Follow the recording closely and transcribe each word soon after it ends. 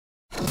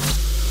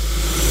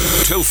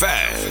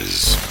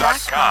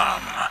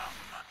Tophaz.com.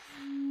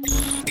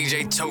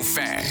 DJ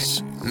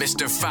Tophaz,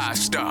 Mr.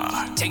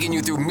 5-Star, taking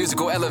you through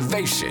musical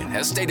elevation,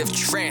 a state of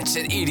trance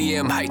at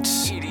Edm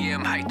Heights.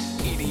 Edm Heights.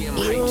 Edm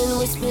Heights. Hearing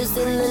whispers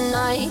in the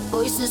night,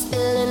 voices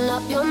filling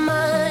up your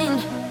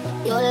mind.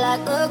 You're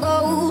like a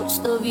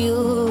ghost of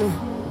you.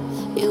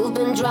 You've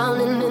been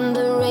drowning in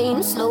the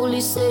rain,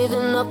 slowly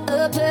saving up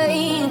the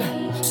pain.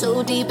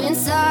 So deep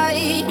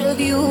inside of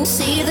you,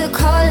 see the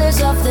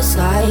colors of the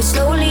sky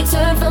slowly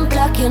turn from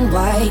black and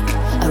white.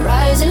 A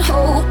rising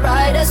hope,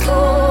 bright as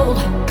gold.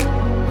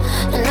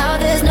 And now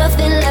there's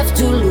nothing left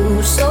to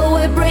lose, so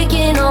we're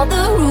breaking all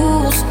the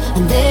rules.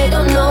 And they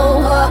don't know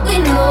what we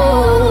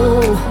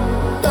know,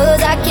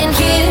 'cause I can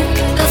hear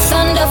the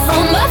thunder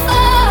from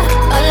afar,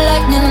 a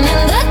lightning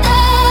in the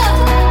dark.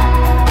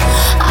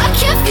 I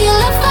can feel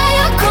the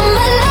fire come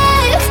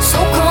alive, so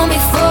calm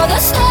before the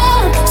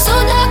storm, so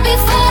dark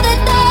before the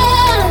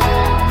dawn.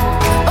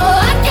 Oh,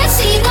 I can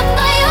see the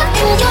fire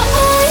in your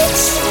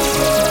eyes,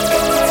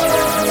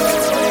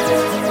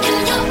 in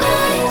your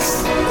eyes.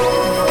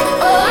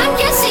 Oh, I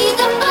can see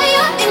the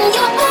fire in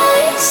your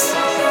eyes,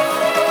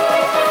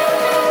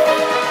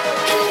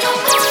 in your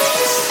eyes.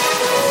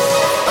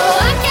 Oh,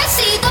 I can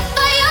see the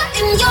fire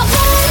in your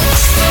eyes.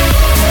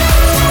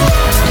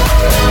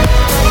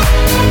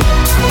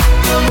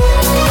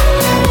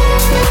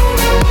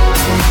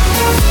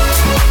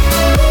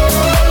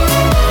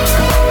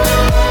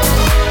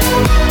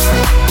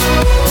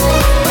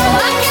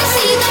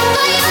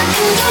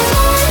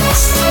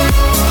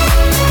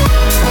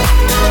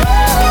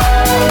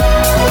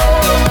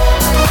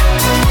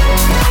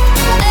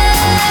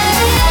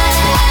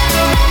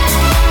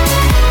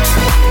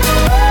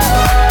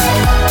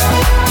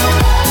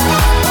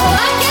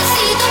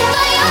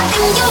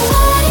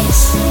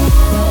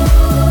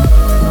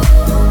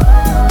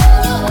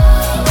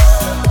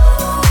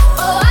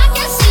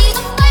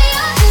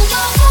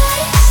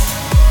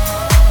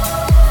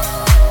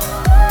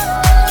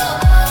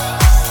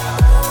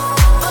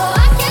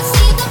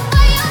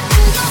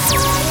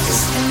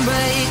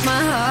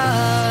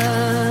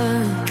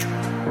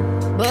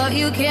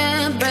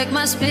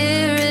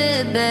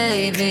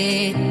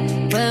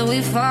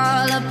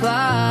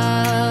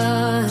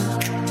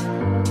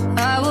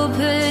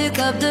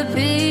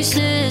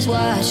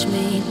 Watch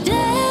me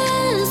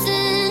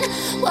dancing,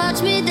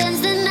 watch me dance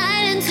the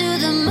night into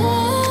the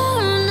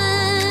morning.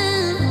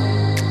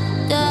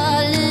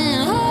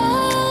 Darling,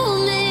 hold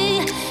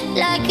me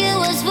like it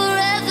was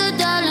forever,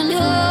 darling,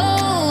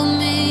 hold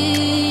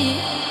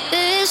me.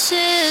 This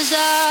is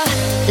our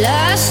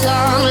last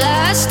song,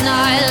 last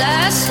night,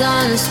 last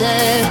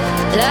sunset,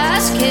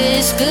 last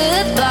kiss,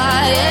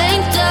 goodbye,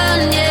 ain't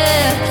done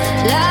yet.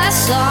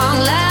 Last song,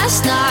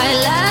 last night,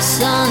 last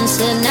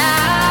sunset,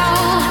 now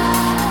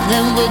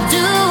then we'll do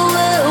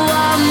it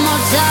one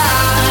more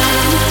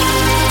time.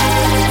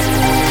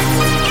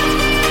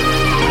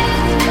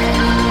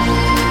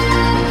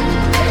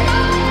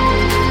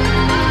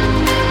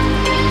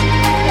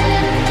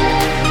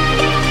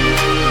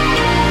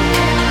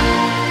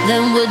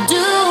 Then we'll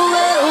do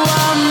it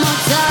one more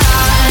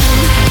time.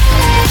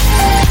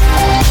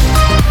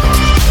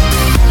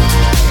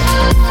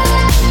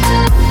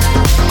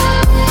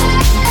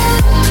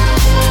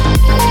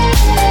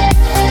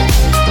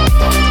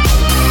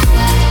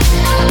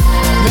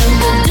 Then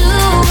we'll do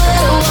it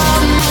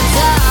one more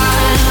time.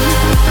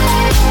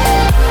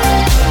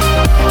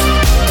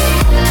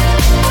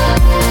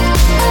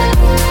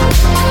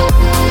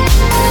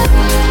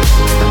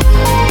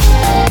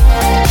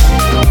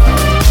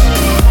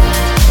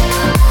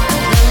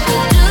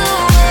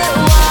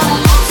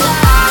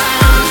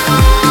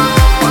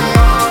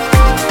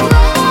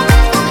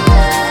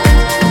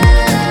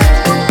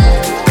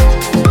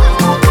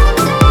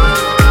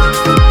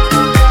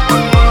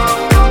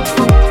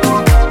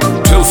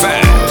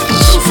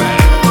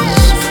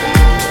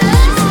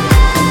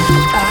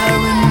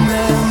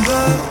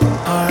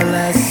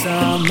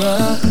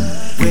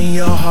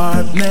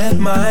 Met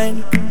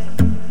mine,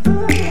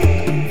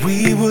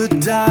 we would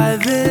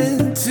dive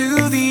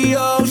into the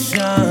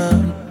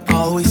ocean,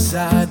 always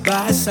side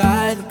by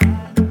side.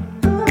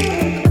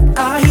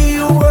 I hear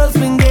your world's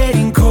been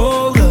getting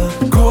colder,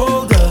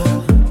 colder,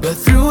 but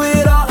through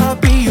it all I'll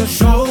be your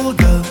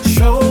shoulder,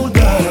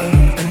 shoulder.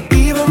 And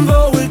even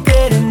though we're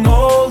getting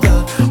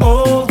older,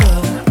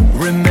 older,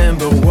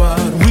 remember what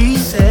we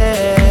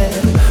said,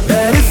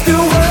 that if the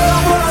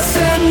world was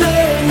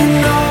ending, you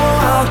know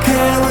I'll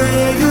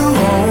carry you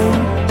home.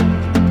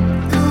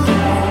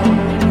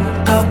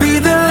 I'll be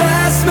the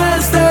last man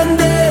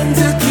standing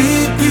to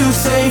keep you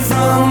safe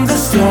from the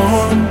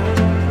storm.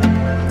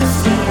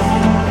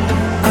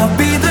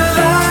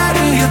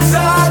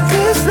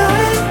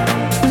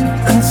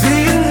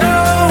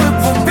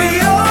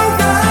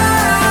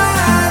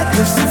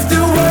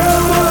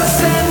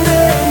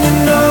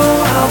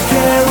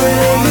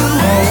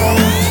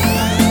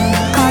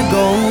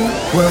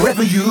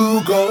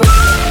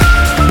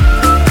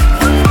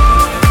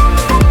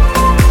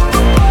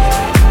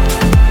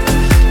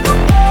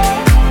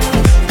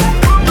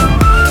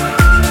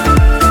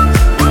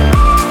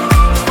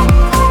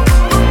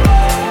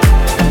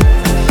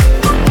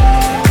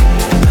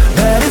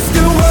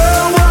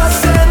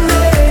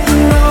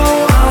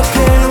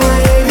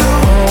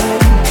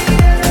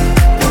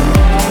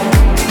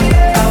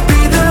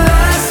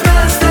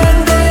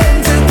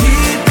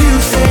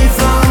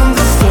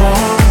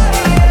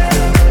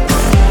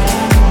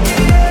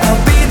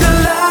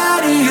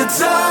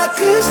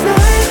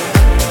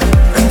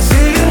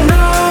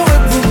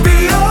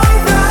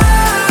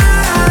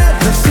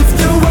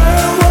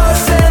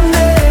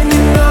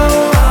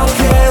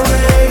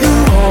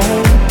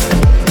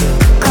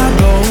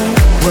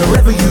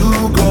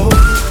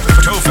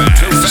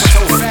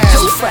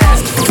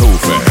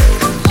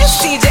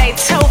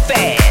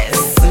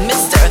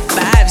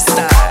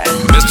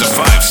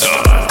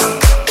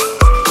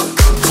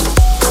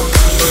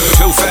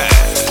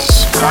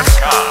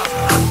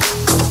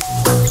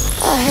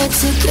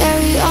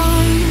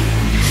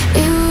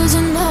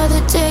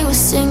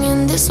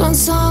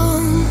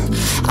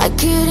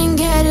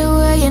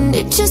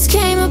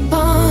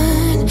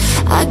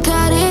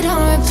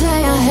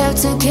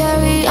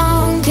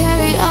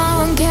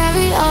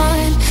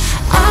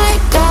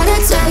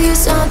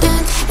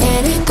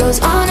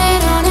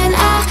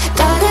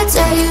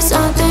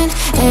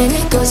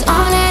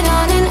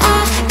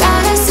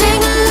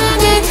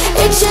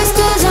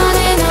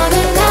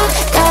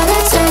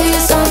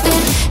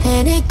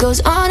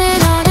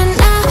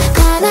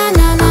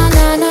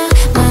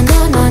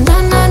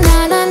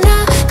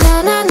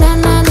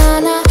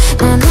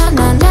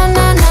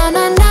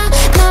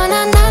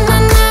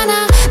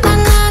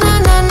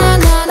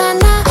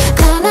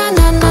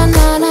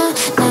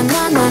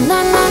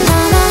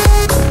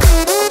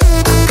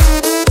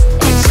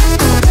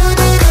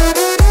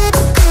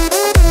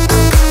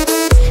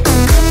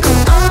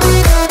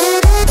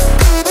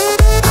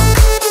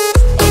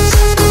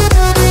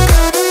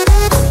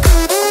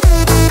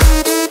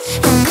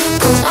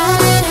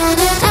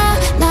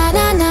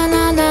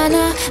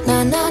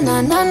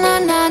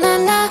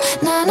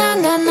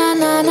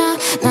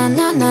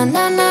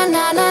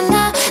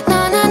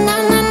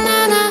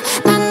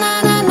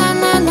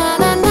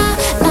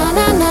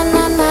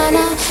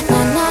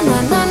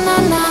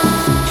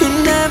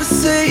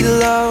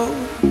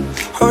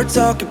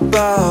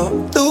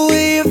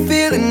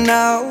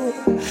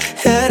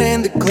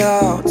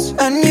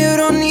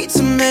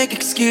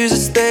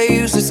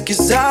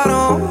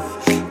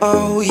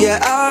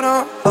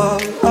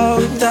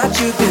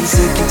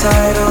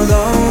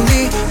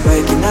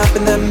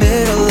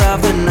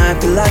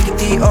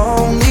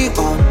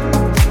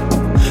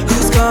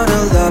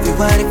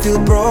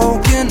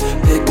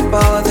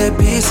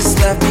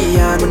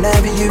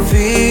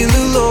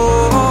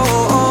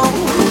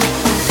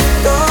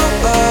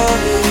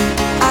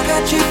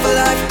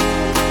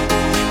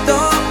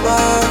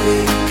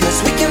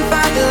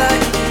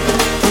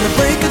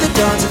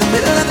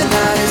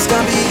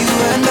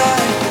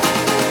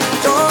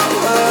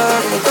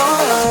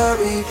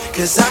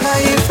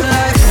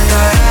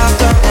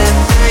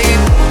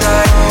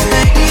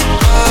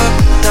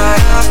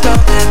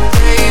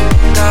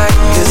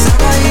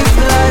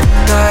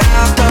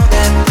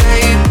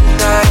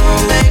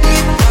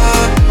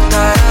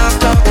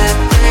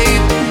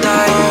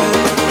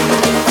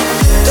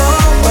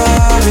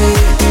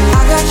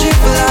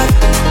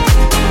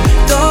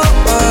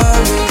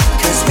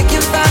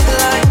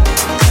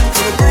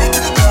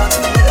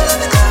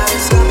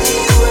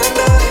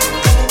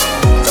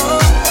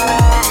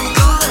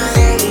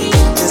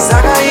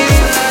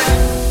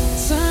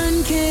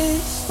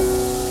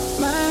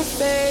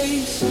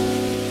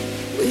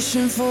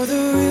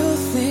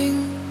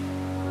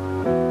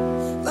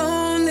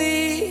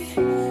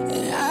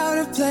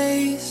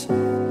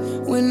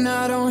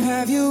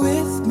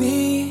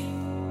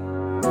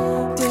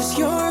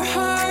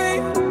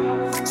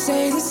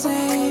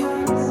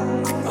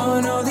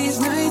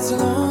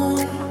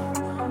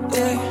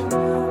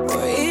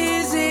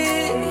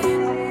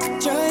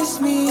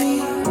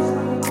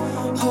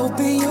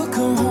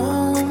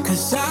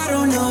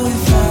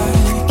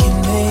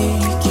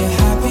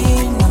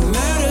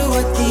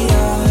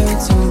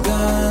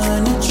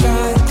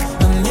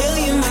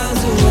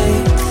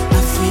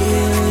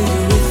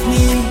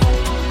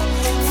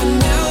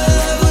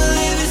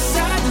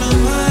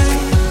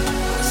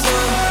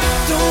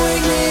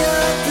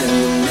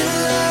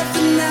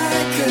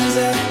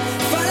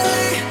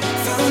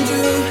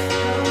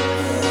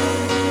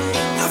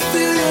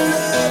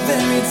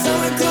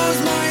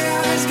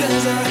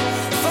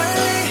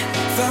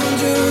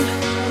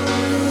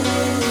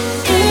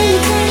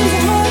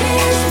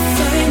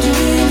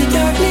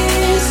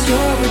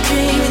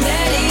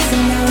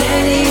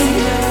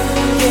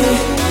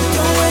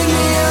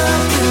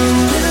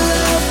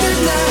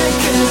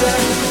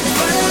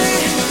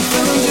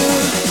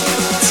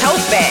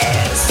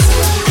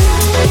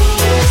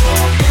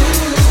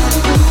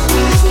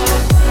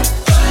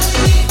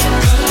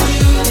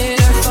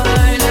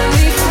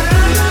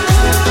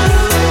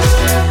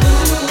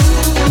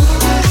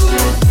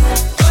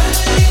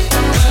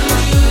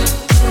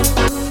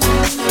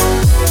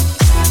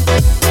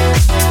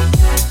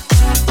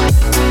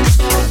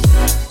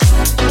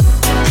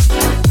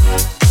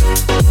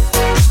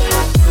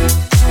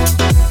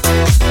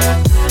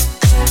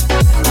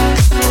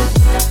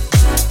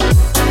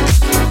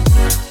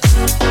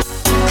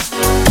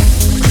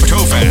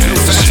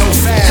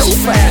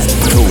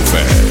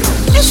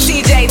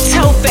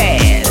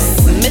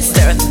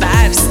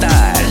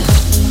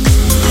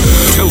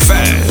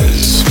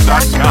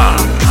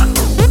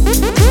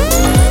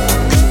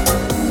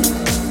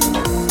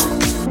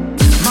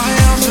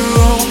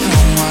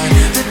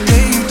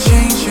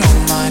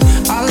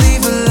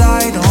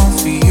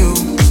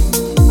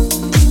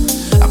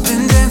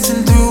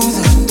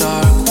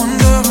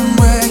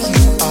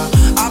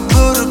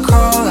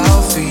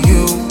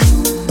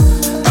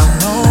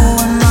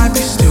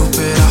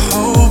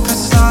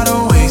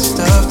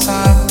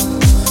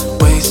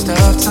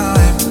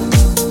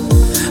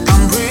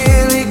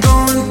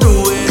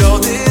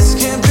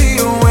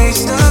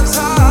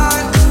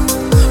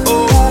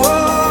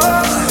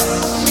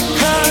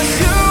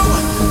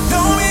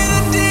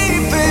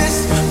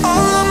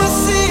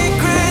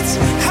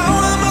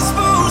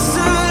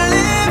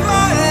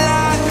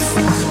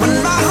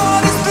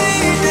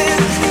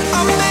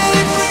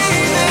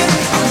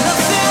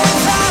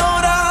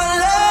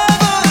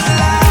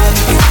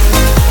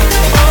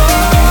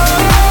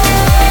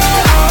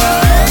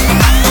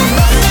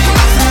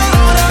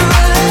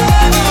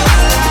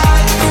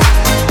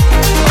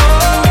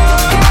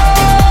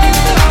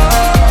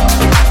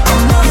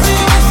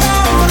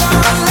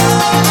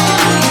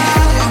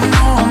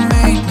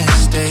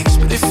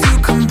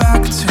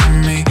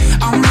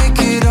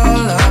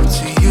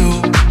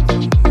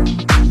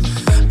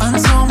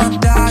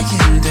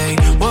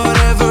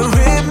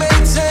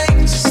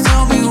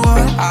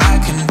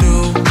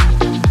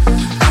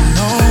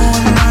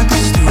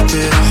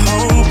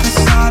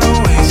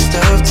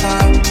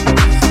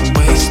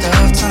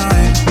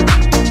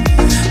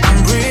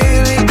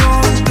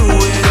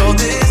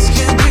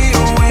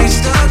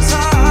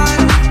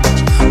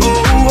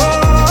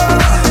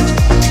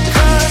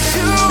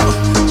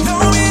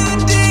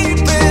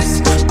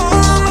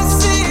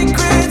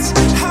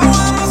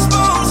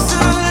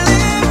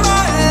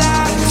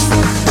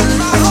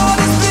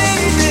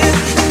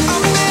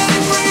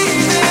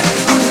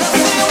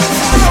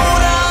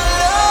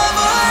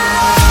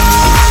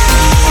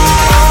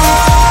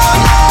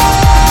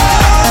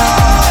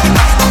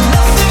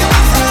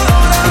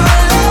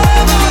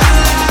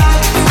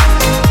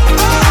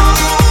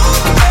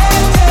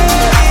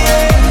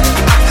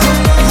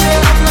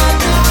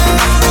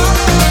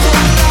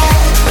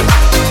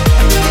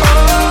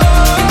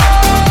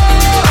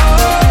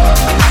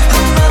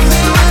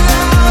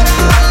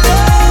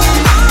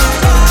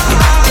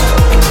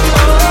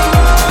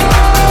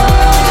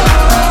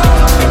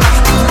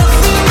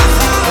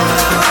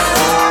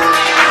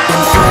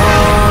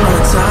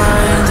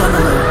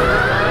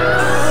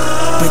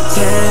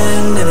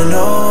 10 and I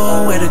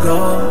know where to go.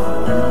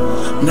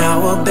 Now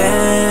we're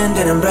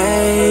bending and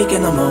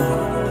breaking the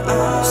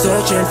mold,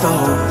 searching for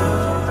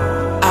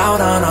hope,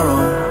 out on our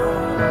own.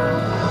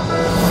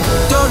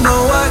 Don't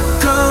know what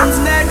comes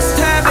next,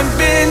 haven't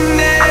been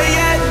there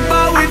yet,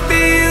 but we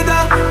feel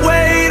the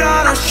weight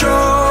on our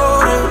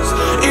shoulders.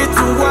 It's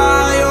a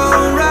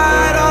wild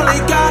ride,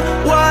 only got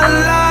one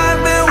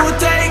life, and we'll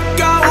take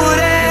on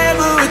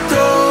whatever it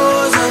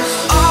throws us.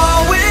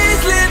 Always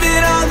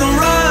living on the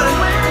run,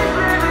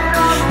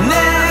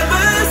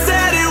 never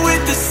set it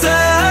with the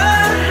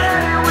sun.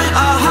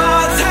 Our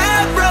hearts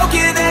have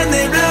broken and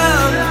they've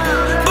numb,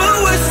 but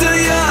we're still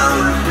young,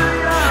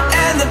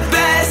 and the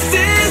best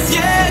is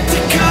yet to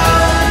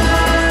come.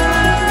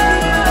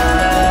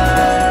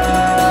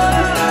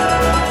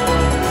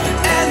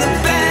 And the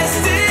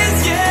best is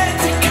yet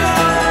to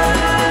come.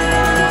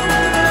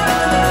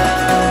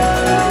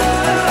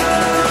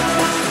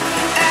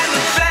 And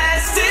the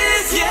best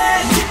is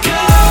yet to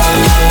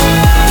come.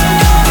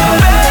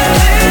 Best is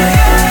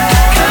yet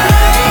to come.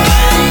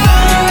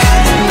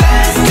 And the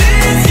best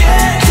is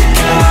yet to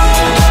come.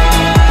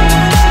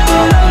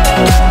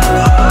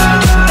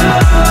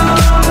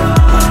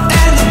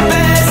 And the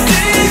best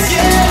is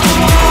yet to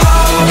come.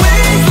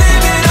 Always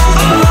living on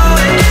the run,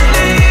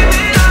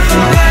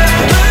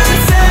 never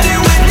set it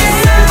with the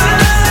sun.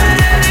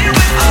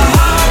 Our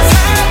hearts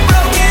have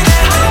broken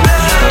and they're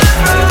numb,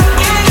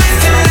 but we're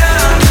still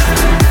young,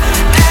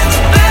 and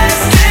the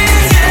best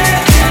is yet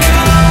to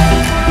come.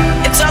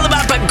 It's all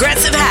about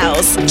progressive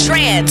house,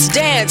 trance,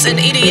 dance, and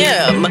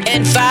EDM,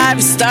 and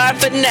five-star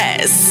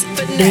finesse.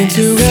 Been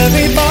to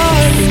every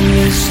bar in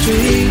the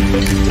street,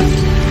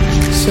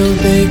 so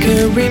they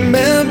could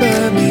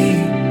remember me.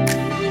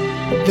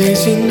 They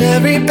seen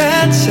every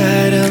bad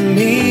side of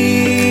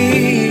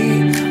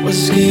me,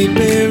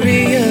 escaping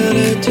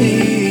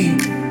reality.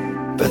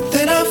 But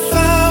then I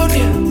found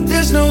you,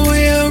 there's no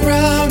way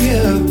around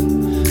you.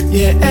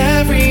 Yeah,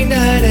 every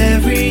night,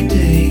 every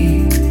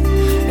day.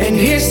 And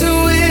here's to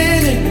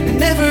winning,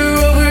 never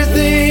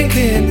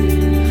overthinking.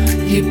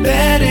 You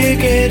better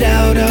get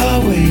out our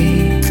way.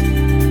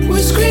 We're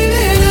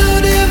screaming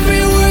out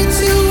every word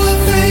to our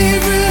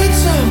favorite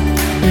song.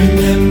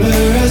 Remember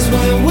us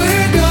when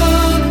we're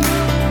gone.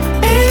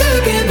 And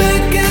looking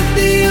back at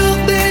the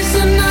old days,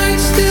 the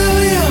night's still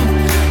young.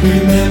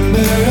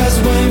 Remember us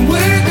when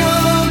we're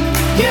gone.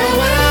 Yeah,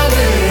 when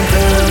we're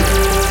gone.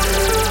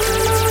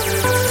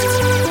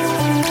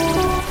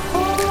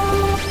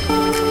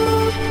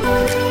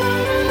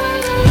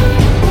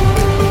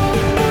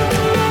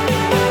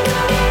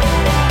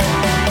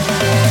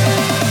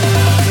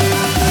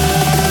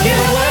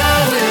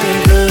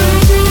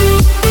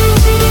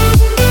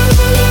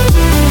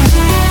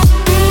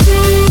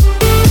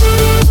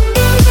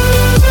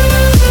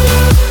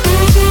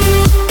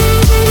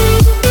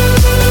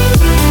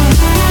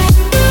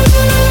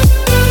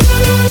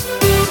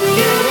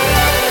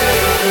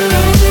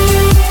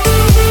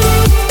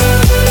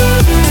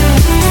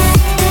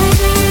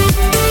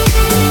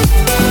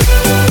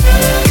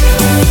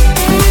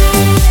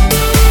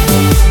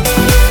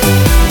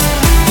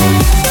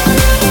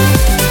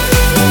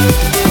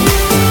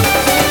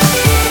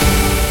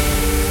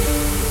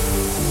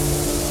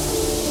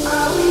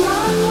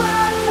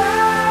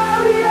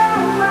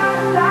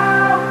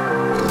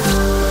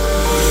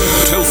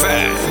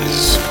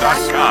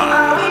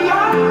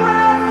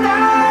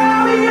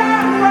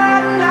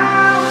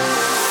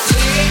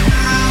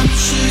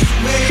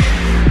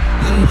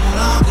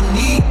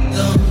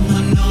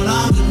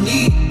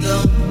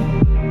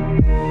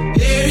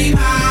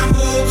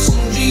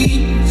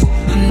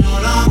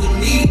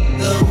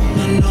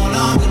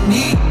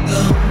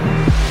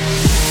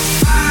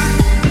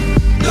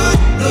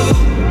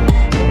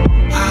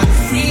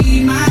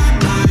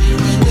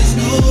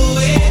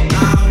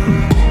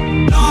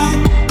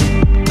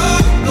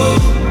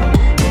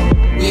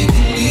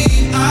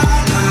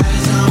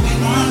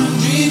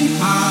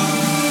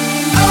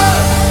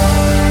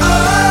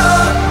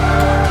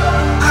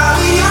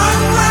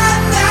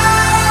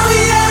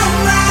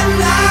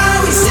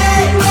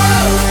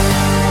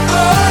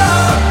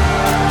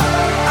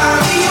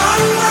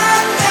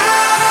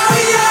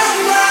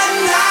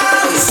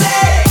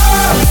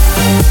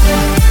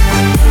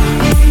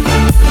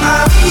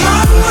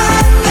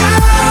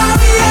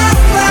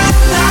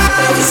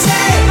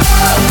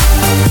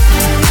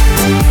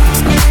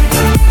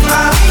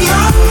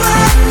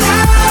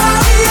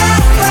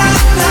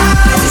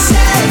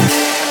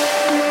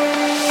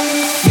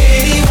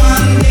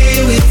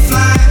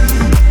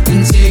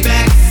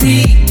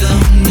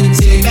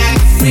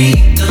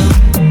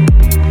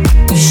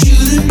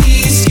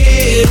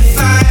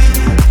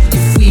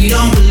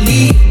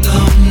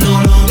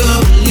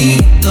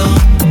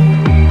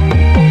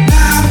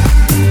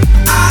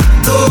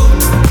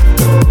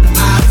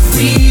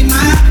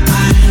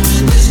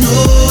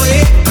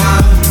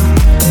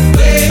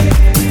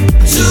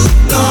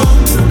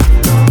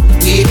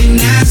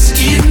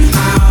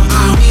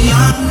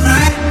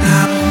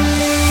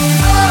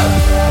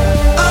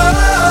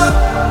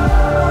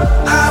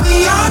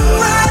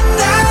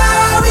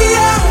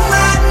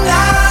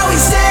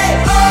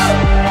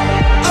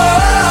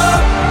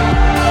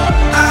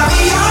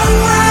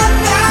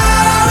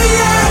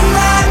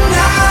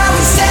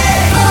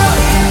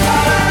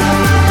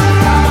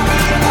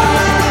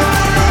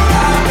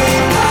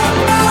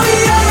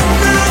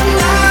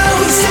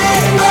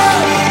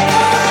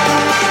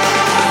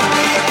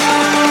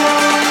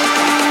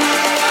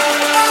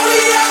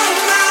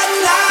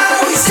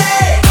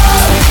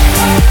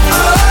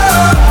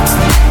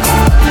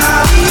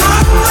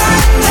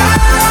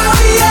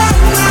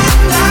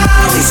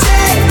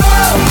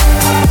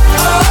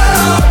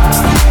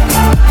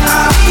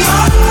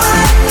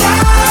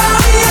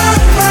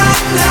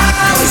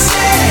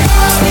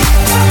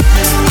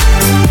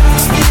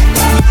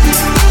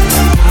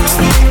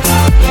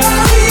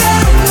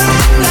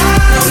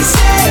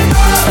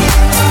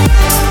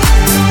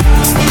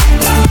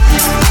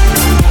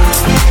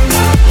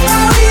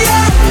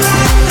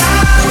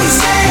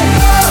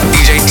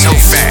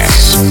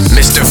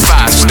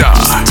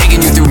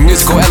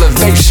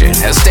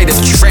 elevation, a state of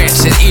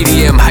trance at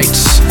EDM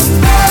Heights.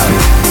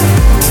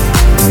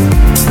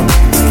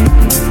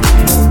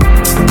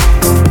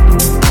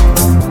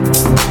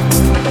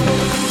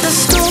 The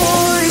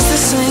story's the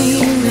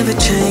same, never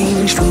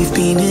changed, we've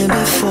been here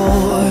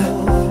before.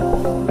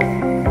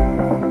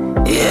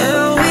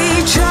 Yeah,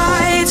 we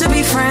try to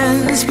be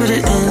friends, but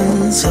it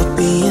ends up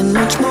being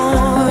much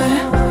more.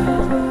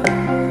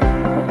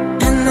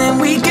 And then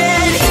we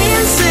get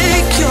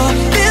insecure,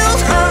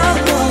 build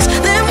up walls,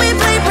 then we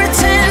play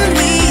pretend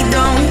we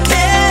don't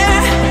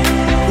care.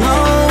 No,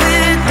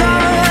 it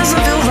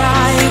doesn't feel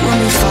right when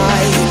we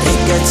fight, it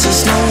gets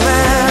us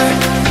nowhere.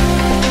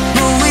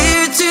 But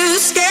we're too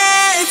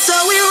scared, so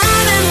we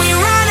run and we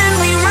run and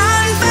we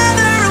run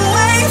further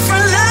away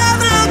from love.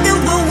 Look at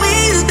what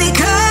we've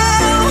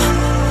become.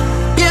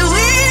 Yeah,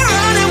 we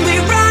run and we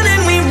run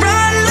and we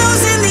run,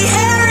 losing the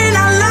air in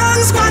our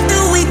lungs. What do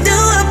we do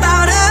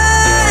about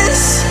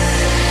us?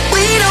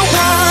 We don't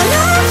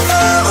wanna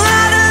fall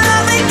out of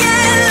love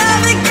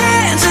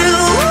again, too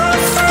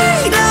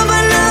afraid of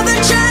another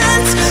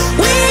chance.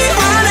 We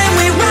run and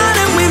we run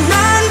and we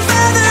run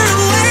further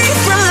away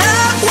from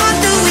love. What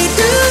do we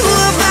do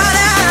about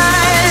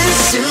us?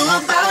 Do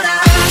about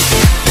us?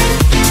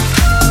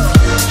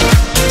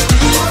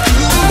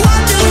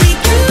 What do we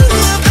do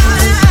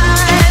about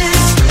us?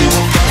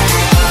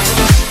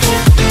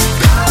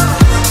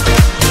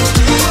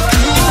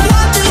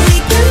 What do we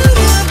do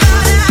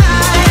about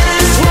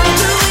us? What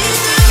do we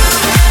do?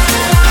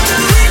 What do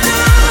we do?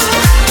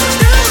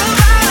 Do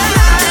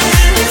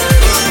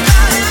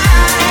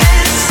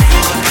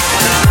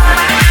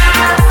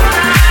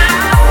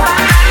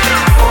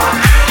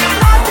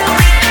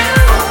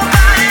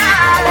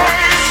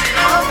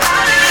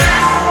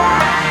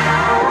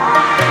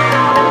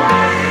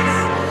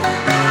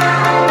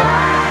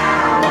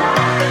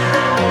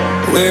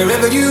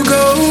Wherever you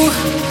go,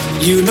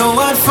 you know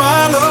I'd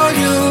follow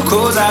you.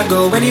 'Cause I'd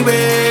go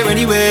anywhere,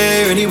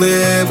 anywhere,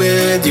 anywhere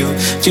with you.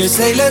 Just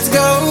say let's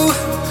go,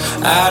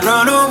 I'd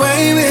run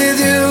away with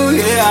you.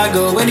 Yeah, I'd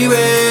go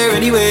anywhere,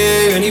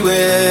 anywhere,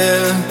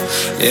 anywhere,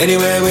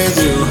 anywhere with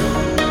you.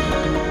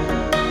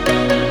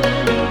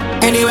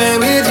 Anywhere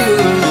with you.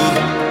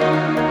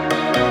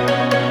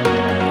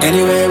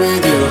 Anywhere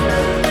with you.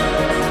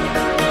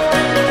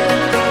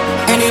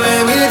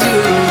 Anywhere with you.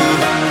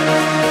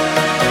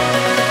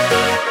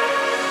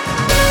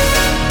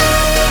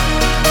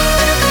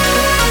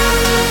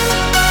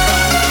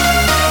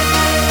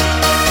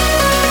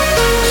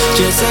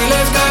 Just say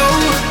let's go,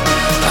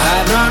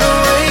 I'd run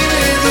away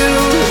with you.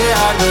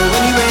 Yeah, I'd go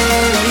anywhere,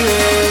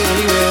 anywhere,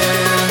 anywhere,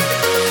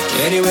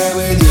 anywhere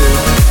with you.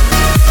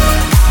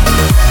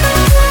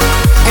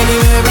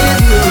 Anywhere with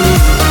you.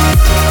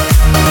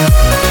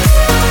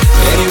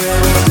 Anywhere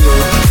with you.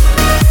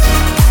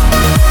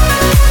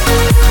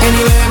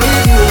 Anywhere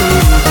with you.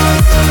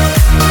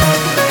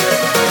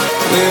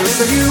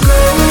 Wherever you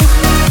go,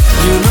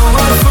 you know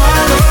I'll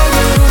follow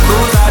you.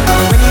 'Cause I'd go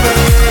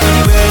anywhere,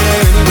 anywhere,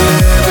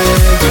 anywhere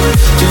with you.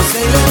 Just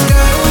say let's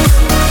go,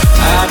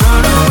 I'd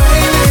run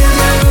away with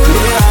you.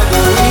 Yeah, I'd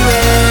go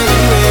anywhere,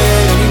 anywhere,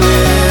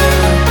 anywhere,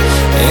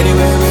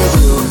 anywhere with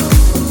you.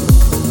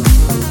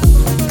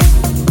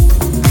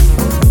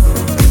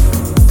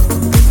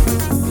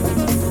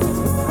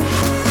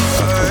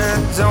 I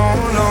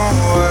don't know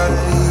why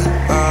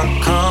I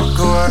can't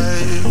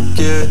quite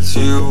get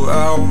you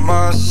out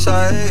my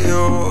sight.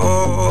 You're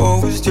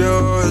always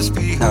just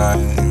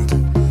behind.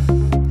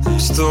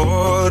 This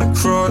thought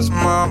across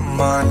my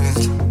mind.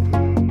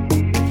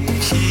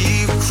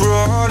 Keep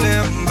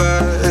crawling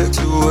back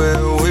to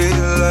where we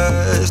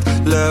last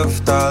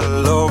left our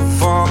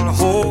love on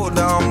hold.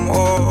 I'm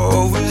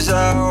always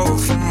out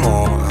for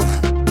more.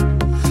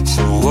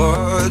 So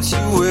what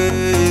you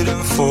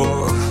waiting for?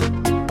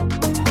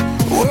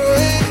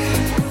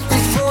 Wait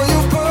before you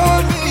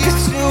burn me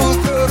to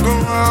the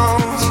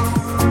ground.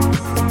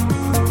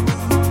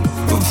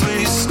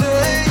 Please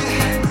stay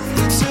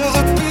till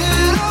the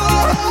beat of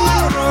our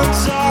heart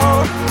runs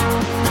out.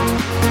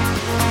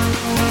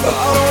 I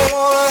don't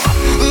wanna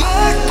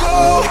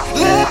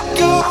let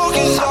go,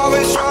 'cause I've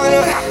been trying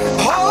to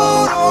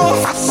hold on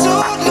for so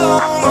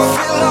long. I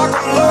feel like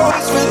I'm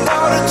lost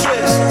without a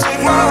trace.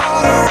 Take my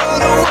heart and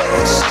run away.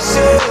 She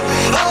said,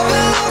 I've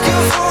been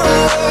looking for a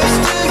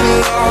lasting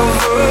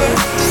lover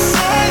to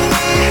save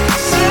me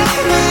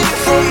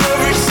from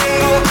every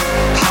single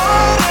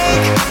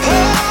heartache.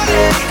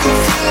 I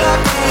feel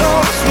like I'm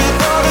lost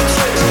without a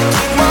trace.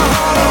 Take my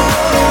heart and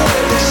run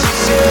away. She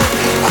said,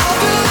 I've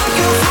been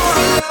looking for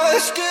a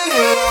lasting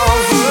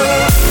lover.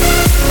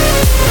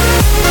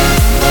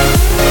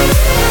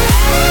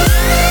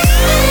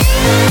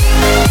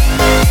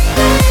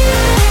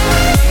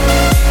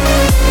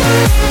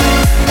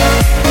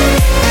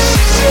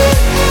 She said,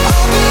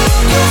 I've been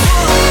looking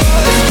for a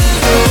lasting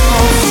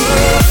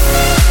lover.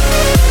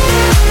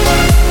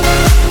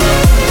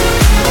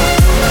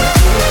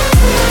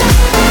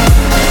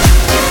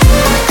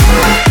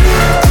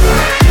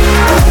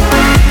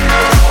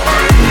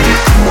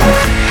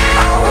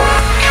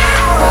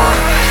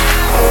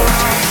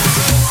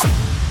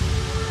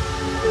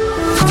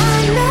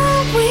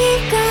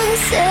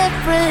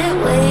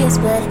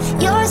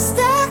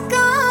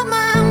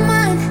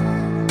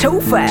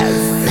 Tophaz.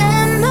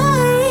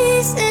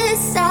 Memories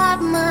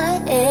inside my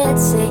head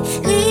say,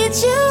 need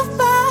you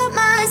by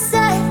my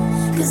side.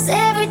 'Cause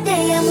every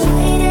day I'm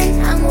waiting,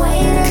 I'm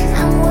waiting,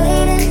 I'm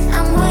waiting,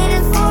 I'm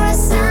waiting for a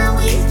sign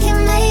we can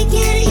make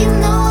it. You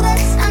know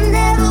that I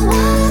never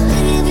wanna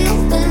leave you.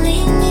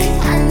 Believe me,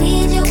 I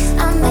need you.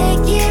 I'll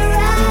make it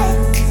right,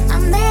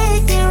 I'll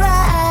make it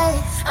right.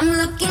 I'm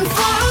looking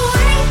for a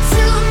way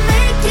to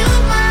make you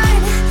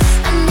mine.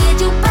 I need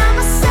you by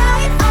my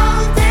side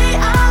all day,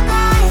 all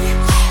night.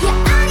 Yeah,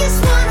 I just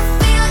wanna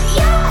feel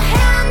your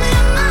hand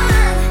in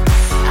mine.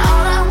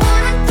 All I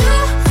wanna do,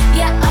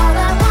 yeah, all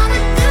I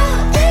wanna do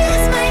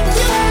is make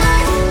you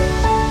mine.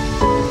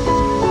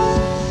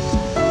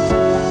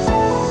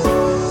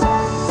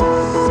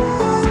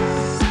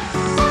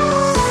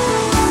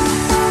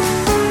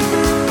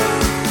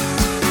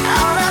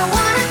 All I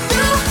wanna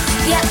do,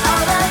 yeah,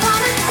 all I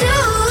wanna do.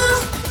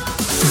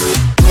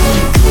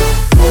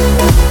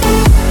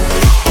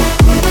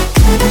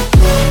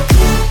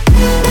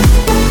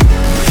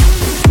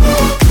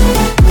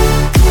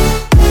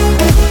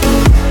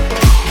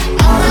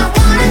 All I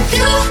wanna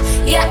do,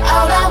 yeah,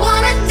 all I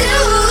wanna do.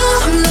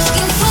 I'm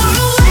looking for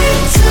a way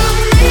to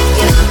make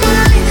you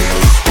mine.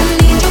 I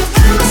need you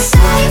by my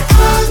side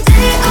all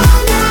day, all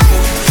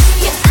night.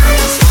 Yeah, I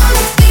just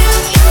wanna feel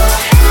your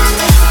hand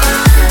in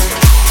mine.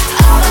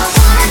 All I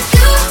wanna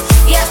do,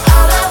 yeah,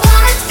 all I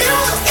wanna do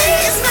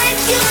is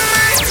make you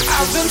mine.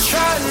 I've been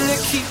trying to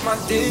keep my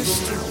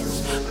distance,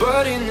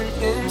 but in an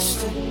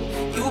instant,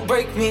 you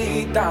break me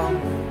down.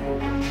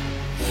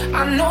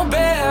 I know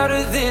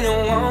better than I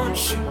want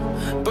you,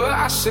 but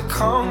I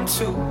succumb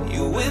to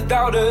you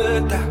without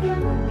a doubt.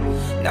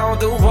 Now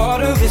the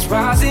water is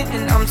rising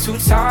and I'm too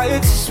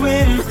tired to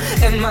swim,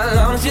 and my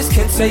lungs just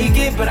can't take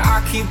it, but I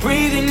keep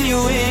breathing you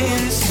in.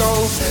 So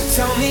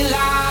tell me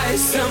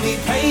lies, tell me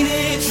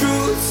painted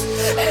truths,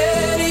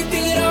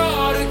 anything at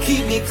all to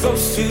keep me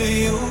close to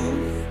you.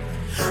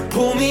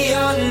 Pull me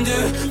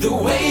under the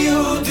way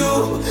you do.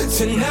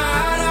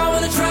 Tonight I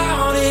wanna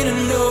drown in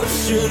an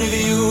ocean of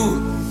you.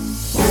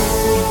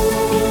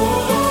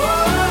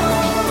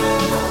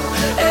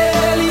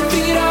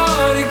 Anything at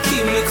all to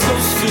keep me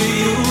close to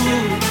you.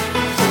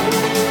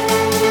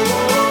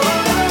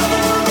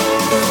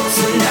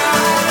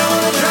 Tonight I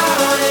wanna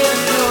drown in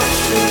an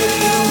ocean of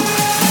you.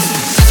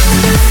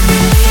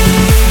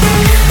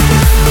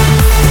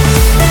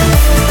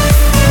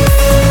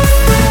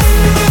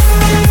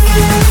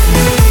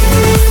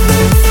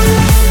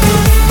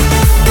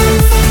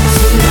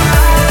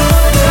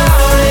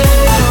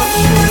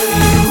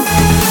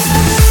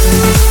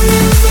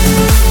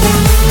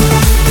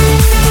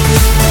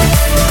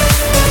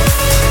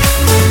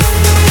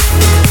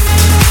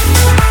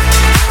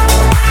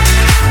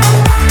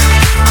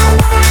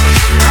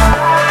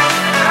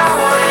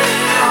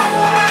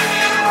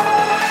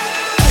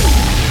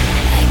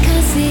 I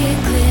can't see it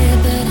clear,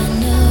 but I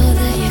know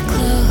that you're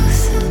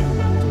close.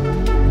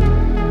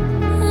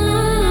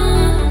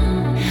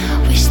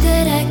 Wish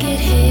that I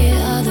could hear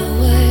all the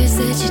words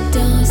that you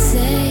don't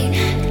say,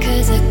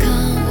 'cause I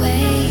can't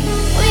wait.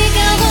 We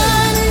got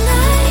one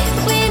night,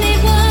 we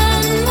need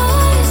one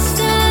more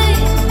stay,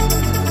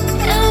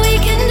 and we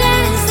can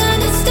dance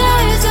under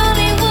stars,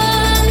 only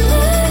one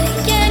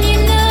look, and you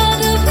know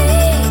that we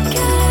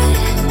could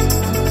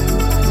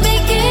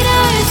make it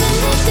ours in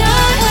the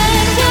dark.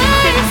 When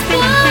words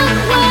won't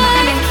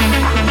work,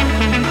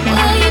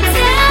 will you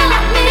tell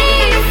me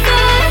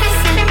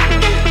first?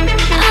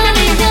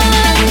 Only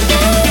one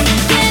look,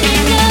 and you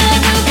know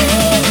that we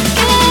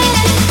could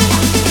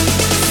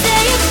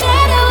say it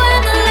better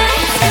when the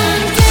lights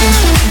come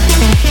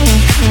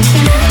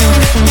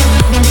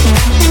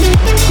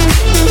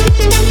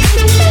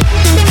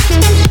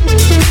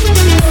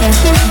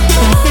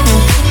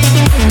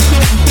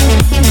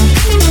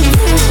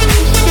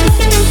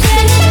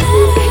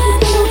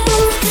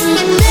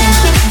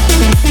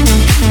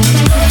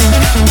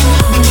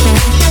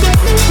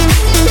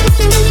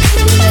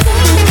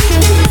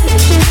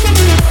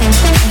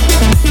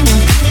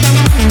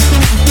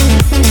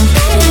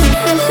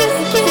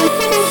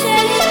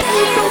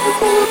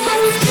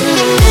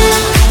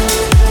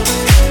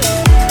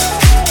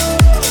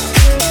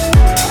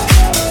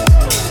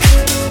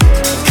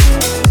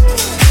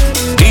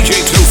DJ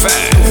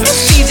Tophaz,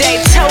 DJ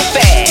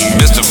Tophaz.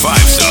 Mr.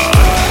 5-Star.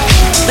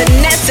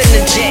 Vanessa in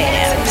the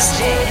jams.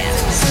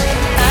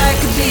 I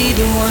could be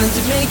the one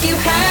to make you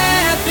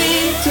happy,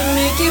 to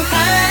make you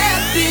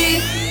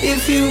happy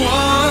if you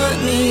want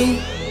me.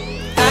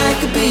 I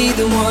could be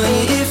the one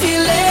if you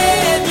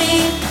let me,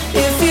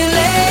 if you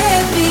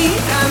let me,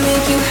 I'll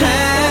make you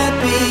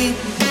happy.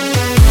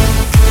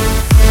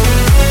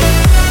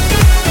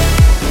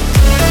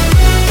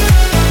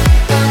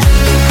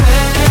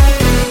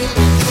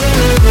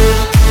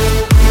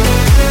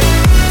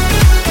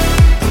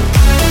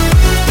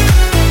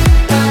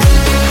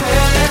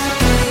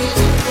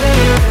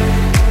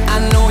 I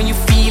know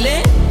you're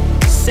feeling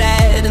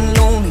sad and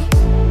lonely.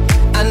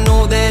 I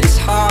know that it's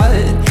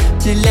hard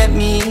to let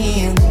me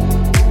in,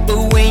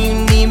 but when you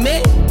need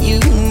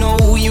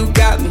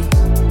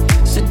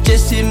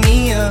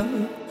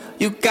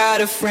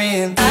a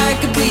friend. I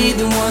could be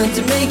the one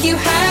to make you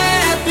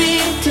happy,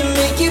 to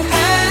make you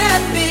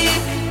happy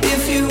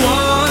if you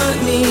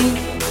want me.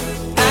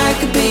 I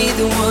could be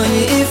the one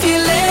if you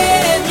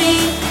let me,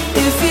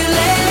 if you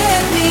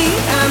let me,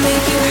 I'll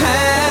make you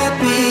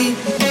happy.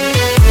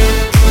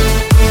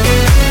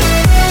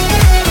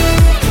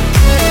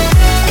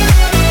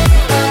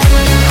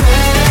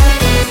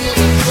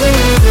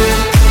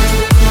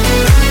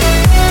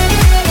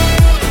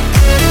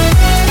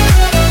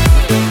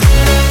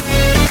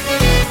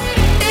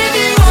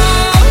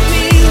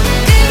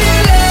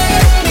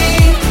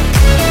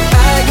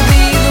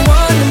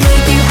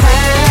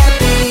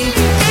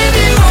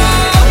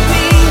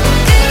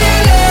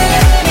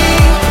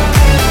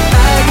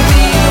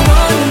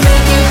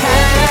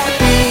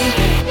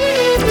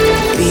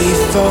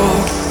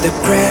 The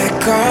crack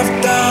of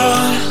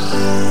dawn,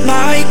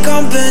 my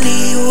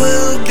company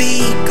will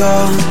be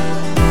gone.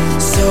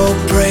 So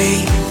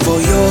pray for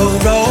your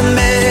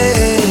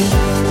romance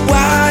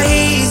while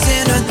he's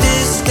in a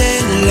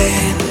distant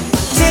land.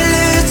 Till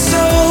it's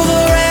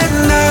over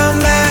and I'm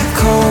back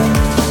home.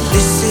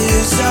 This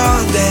is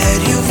all that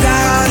you've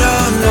gotta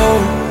know.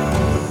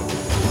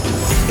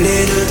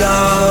 Little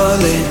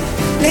darling,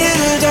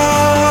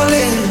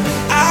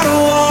 I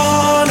don't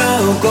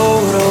wanna go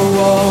to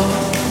war.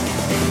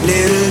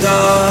 Little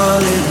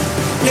darling,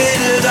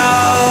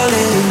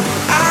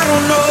 I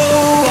don't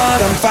know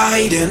what I'm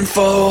fighting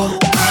for.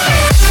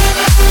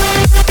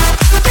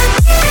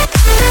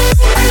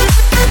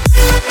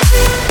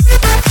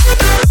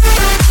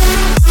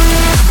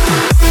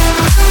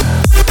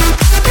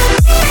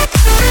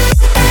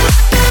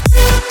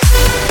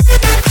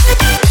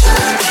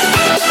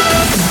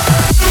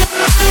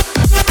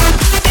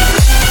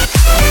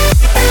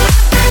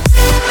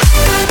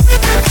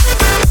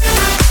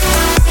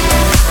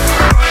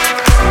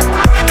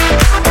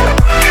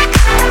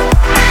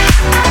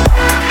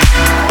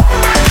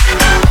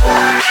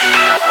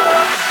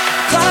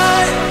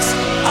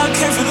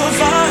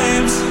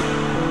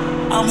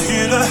 I'm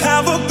here to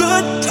have a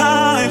good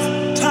time.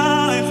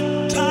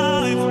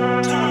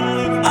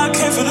 I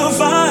came for the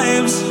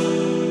vibes,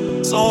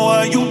 so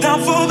are you down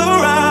for the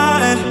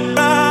ride?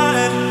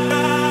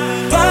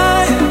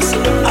 Vibes,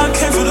 I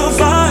came for the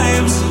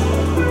vibes.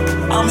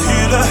 I'm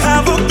here to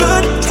have a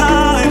good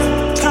time.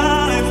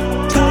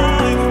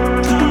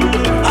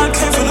 I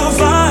came for the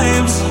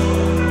vibes,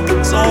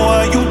 so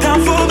are you down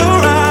for the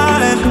ride?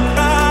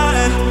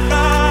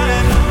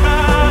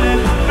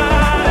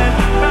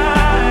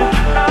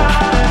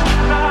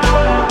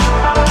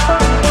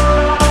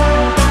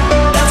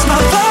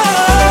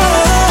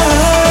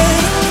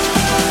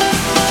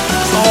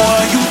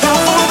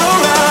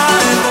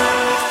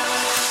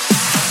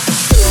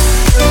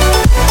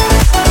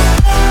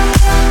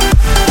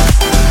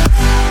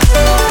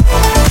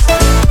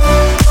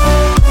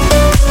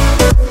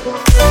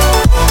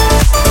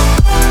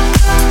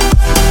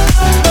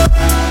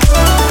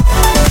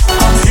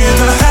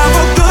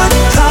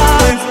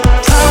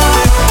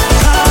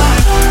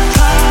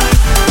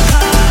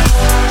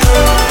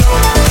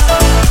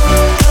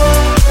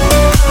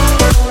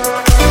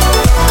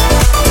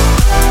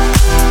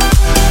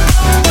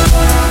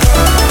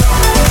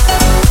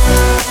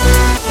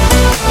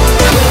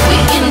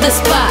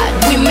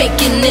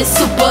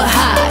 Super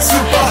high,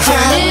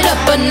 turn it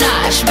up a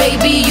notch,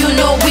 baby. You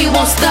know we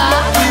won't stop.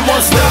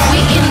 We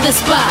in the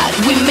spot,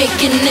 we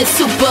making it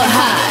super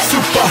high.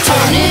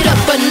 Turn it up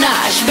a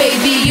notch,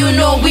 baby. You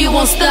know we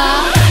won't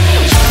stop.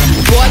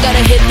 Boy, I gotta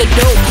hit the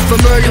dope.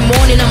 From early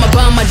morning, I'ma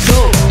buy my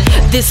dope.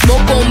 This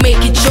smoke gon' make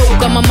you choke.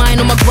 Got my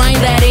mind on my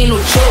grind, that ain't no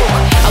joke.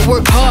 I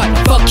work hard,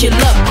 fuck your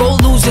luck. Go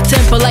lose your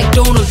temper like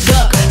Donald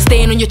Duck.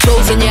 Staying on your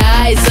toes and your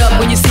eyes up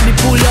when you see me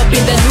pull up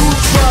in that new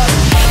truck.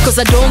 Cause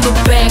I don't look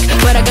back,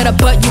 but I got a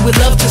butt you would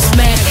love to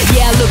smack.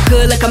 Yeah, I look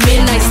good like a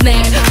midnight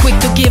snack. Quick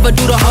to give or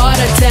do the heart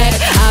attack.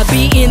 I'll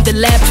be in the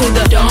lab to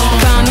the dawn.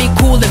 Find me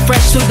cool and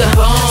fresh to the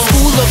bone.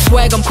 School of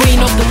swag, I'm queen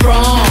of the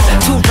prom.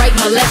 Two right,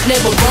 my left,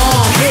 never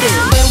wrong. Hit it.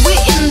 When we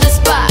in the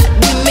spot,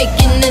 we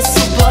making it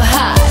super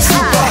hot.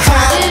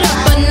 Turn it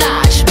up a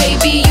notch,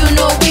 baby, you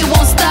know we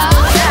won't stop.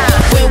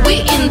 When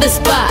we in the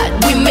spot,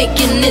 we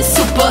making it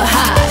super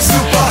hot.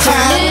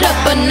 Turn it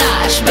up a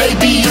notch,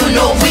 baby, you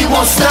know we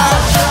won't stop.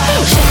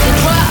 Check the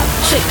drop,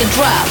 check the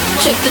drop,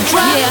 check the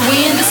drop. Yeah,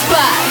 we in the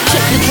spot.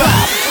 Check the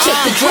drop, check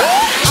the drop,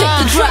 check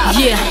the drop.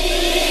 Yeah.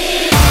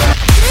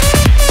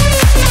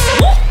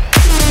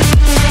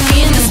 We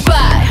in the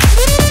spot.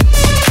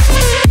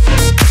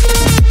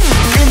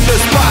 In the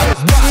spot.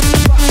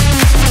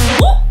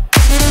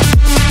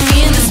 We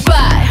in the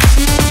spot.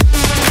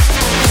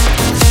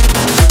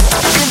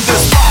 In the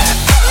spot.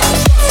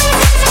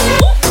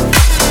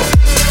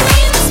 We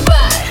in the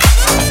spot.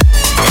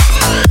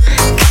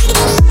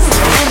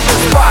 In the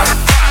spot.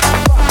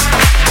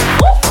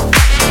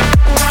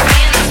 We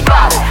in the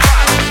spot.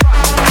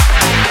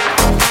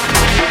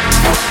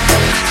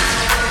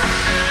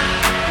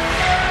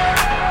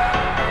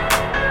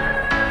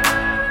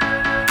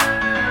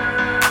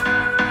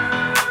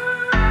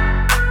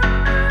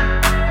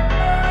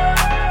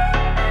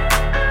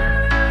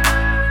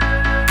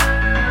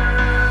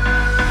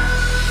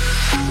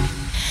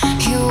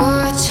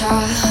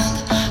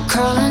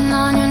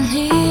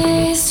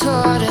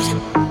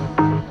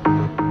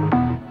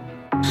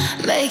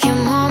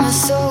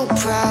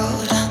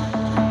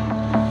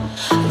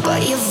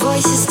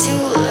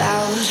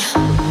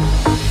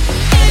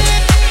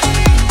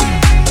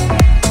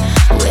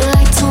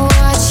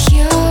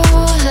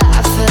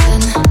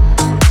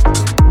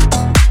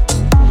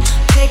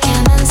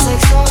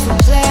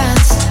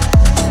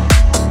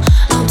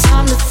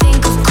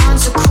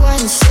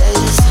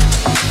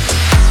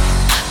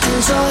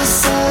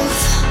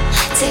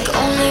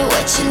 only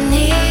what you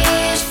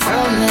need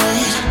from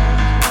it.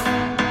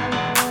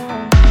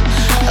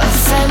 A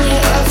family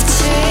of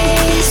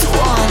trees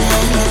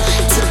wanting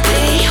to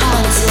be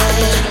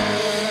haunted.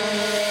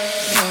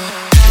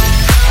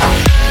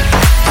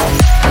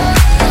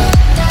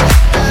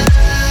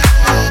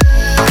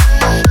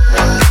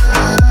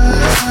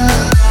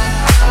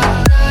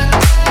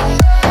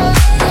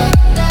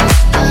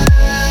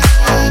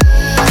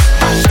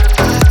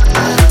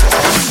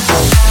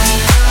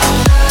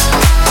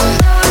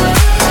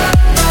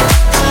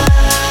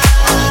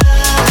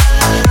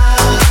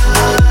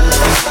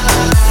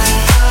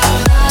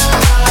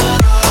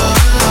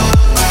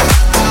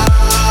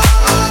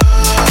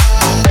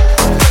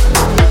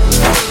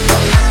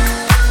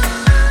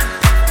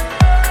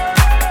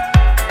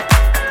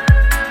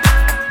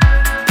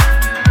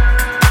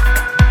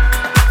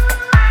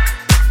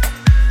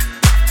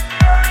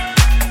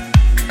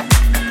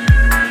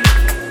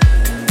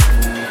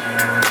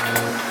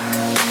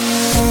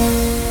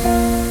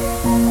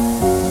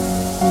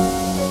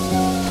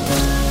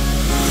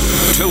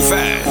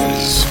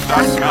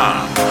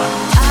 Tophaz.com.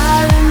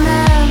 I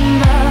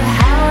remember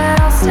how it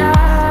all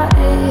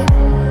started.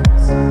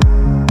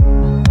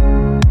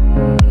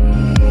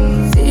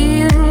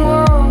 Feeling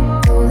warm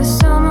though the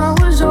summer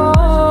was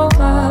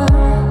over.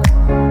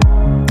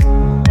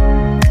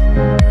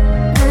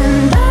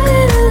 And all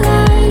the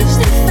lights,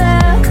 they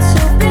felt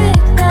so big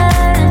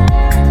then.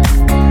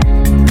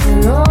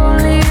 We're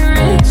only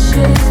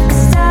reaching the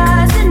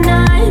stars at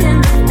night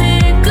and the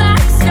big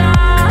black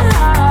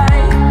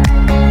sky.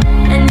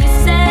 And you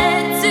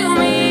said to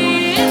me,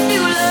 if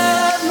you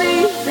love me,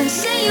 then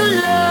say you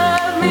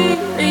love me,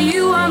 that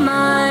you are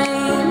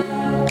mine.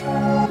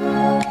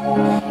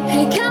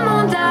 Hey, come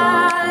on,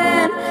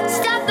 darling,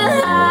 stop the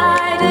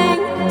hiding,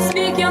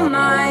 speak your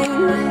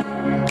mind.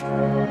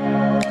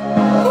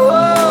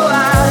 Oh,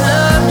 I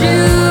loved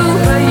you,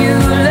 but you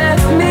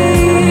left me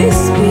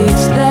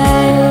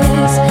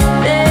speechless.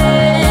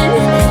 Then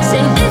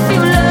say if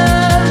you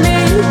love me,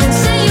 then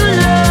say you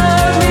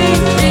love me,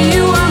 that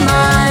you are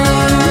mine.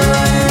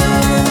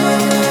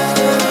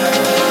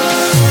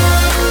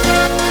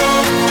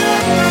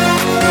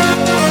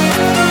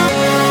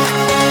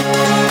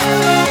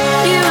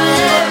 You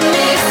left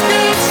me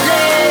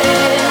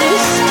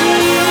speechless, you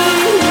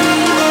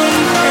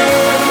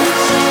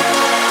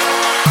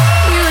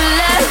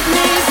left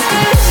me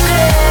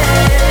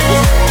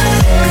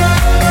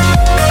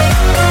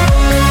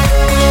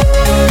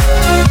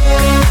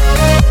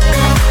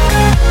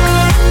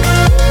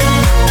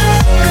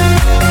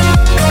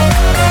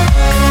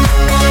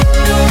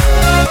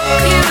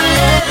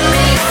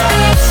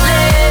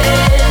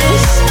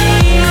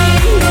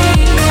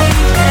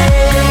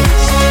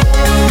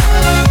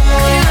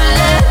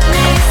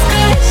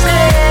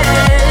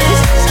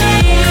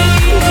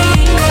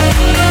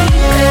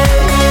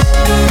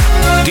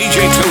DJ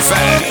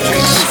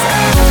Tophaz.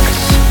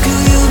 Do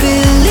you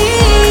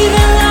believe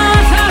in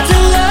life after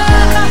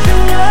love?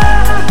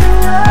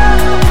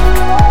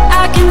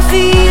 I can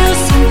feel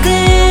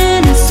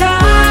something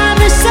inside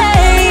me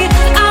say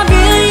I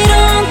really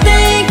don't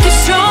think you're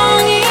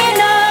strong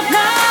enough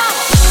now.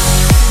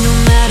 No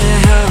matter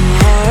how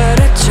hard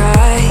I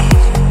try,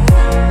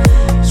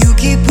 you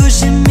keep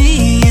pushing me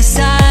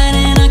aside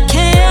and I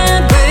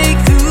can't break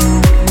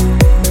through.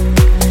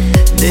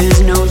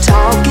 There's no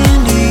talking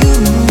to you.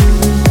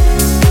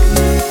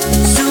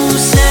 So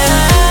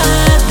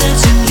sad that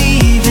you're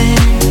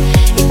leaving.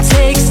 It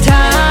takes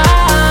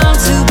time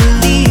to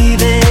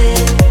believe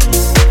it.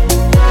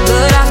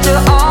 But after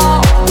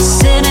all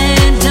said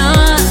and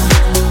done,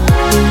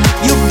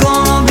 you're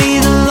gonna be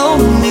the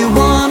lonely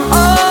one.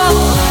 Oh,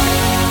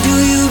 do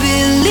you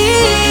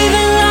believe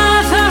in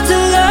life after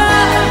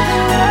love?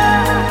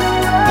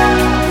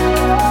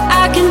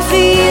 I can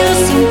feel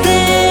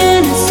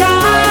something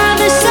inside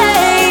me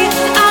say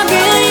I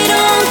really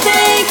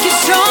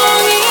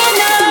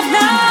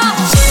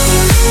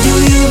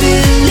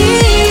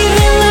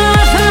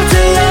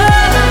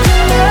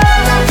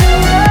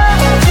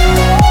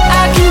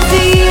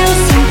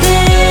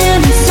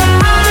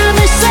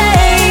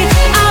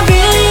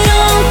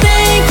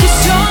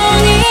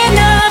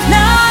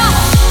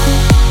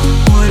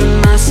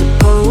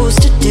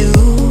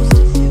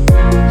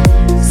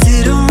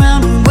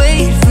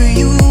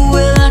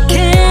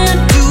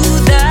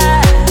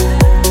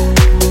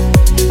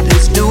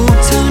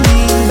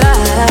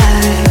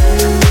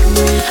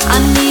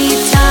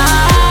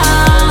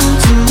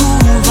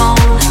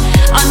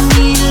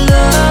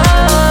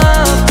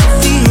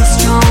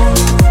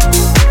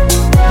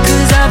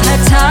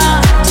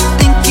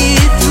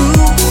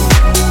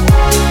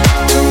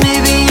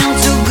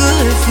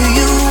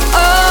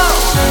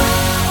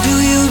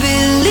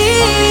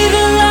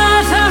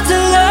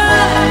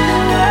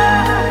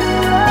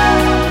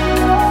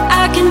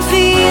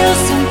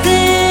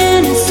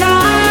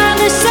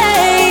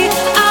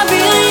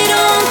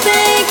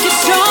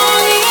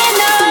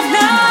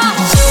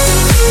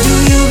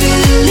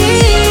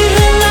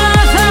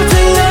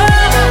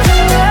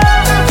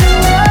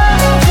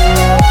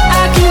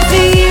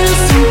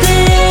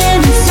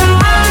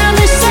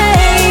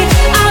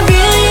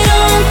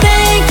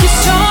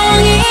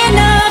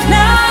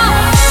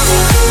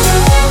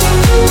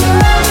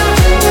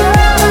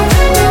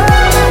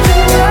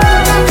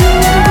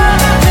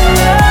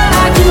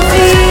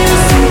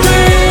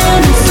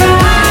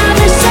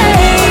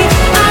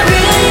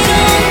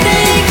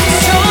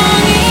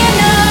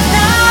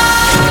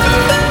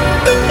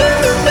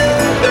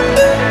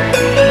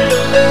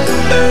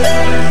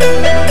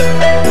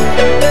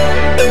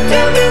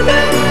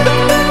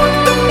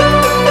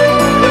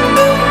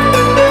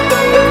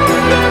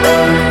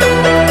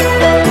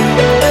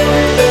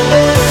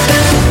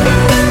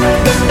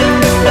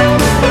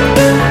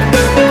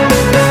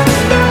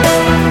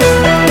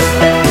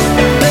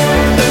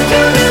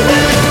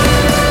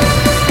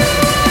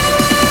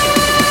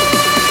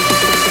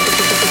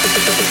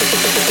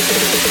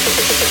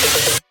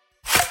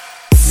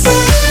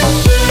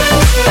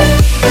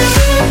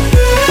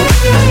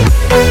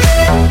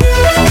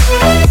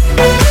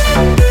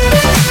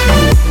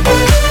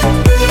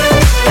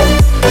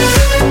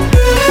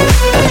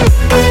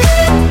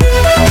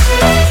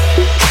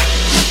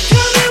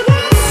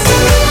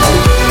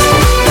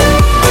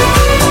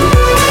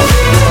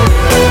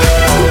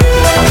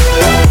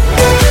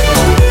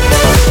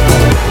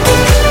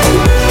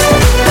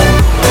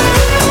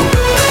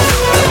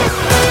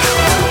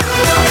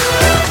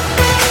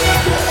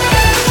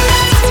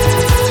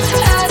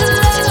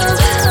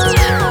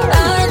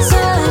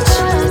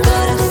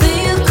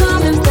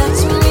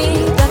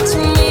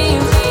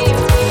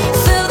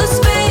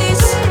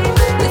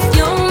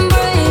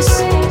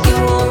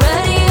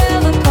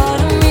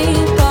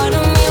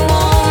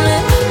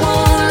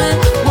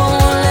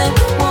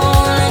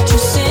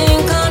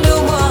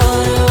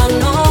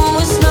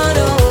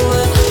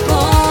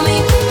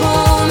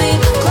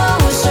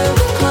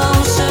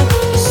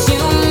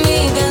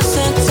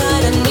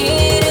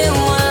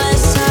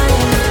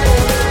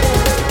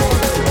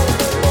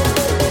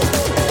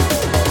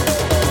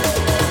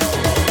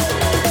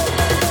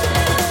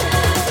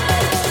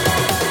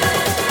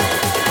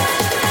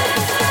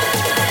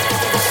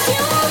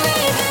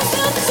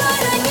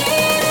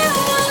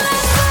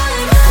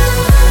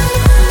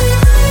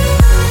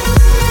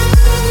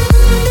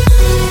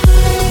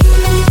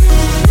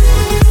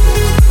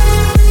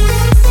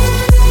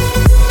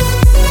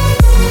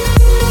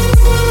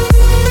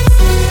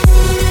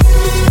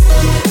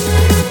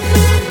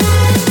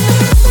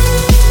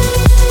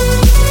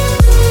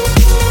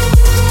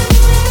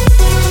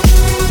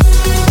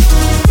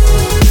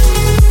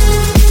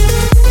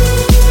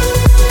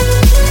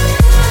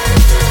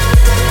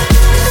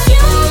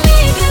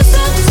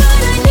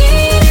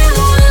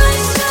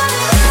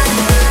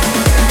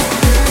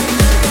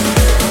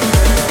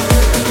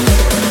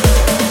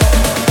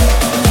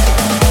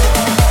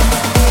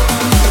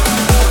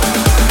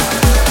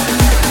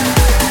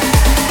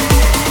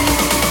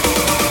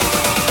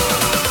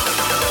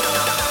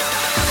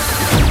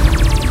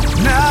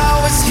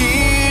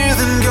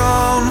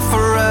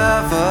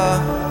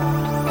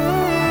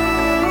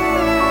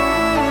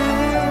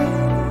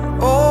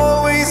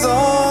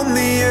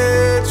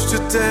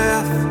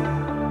breath.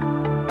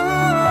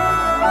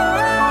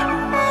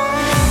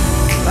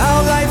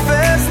 Our life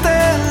is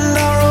then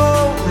our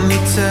only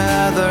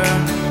tether.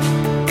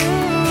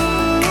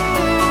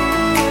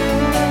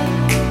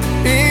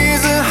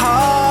 Is a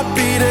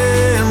heartbeat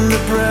in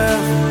the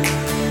breath.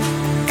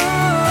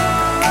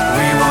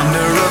 We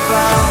wander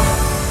about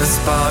the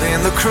spot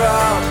in the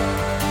crowd.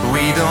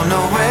 We don't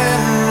know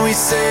when we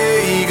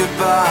say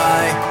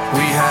goodbye.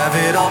 We have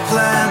it all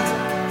planned,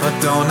 but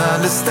don't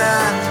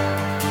understand.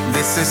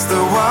 This is the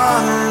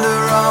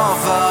wonder of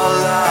our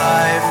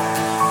life.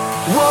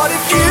 What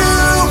if you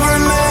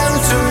were meant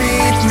to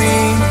meet me?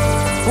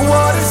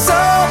 What if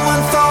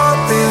someone thought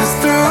this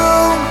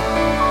through?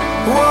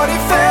 What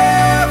if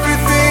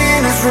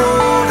everything is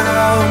rolled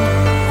out?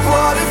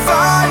 What if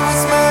I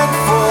was meant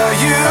for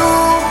you?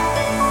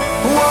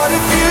 What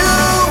if you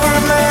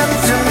were meant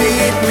to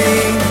meet me?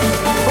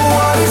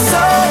 What if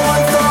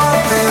someone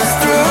thought this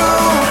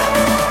through?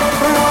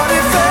 What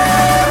if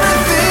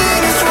everything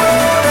is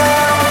rolled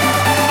out?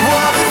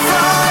 What if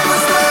I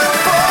was meant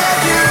for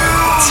you?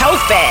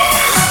 Tophaz.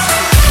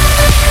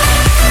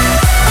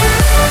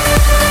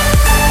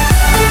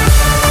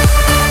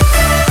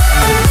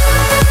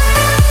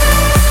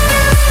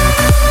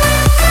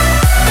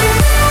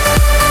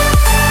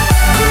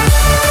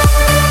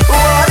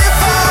 What if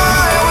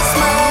I was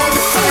meant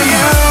for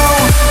you?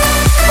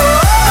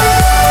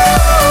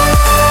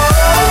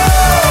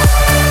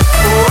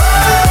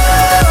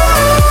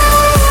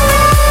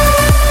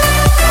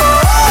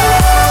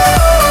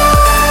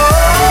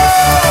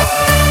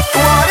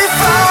 What if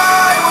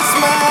I was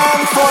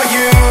meant for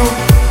you?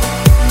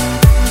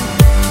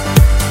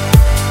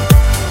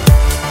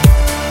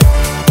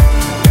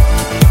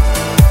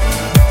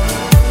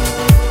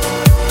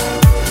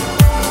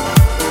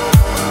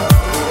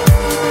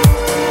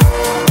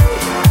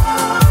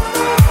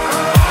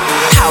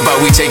 How about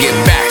we take it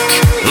back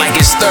like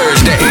it's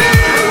Thursday?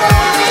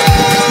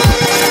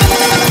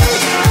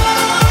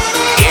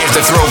 Here's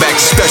the throwback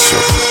special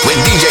with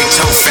DJ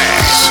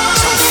Tophaz.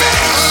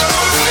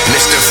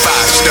 Mr.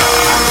 5-Star.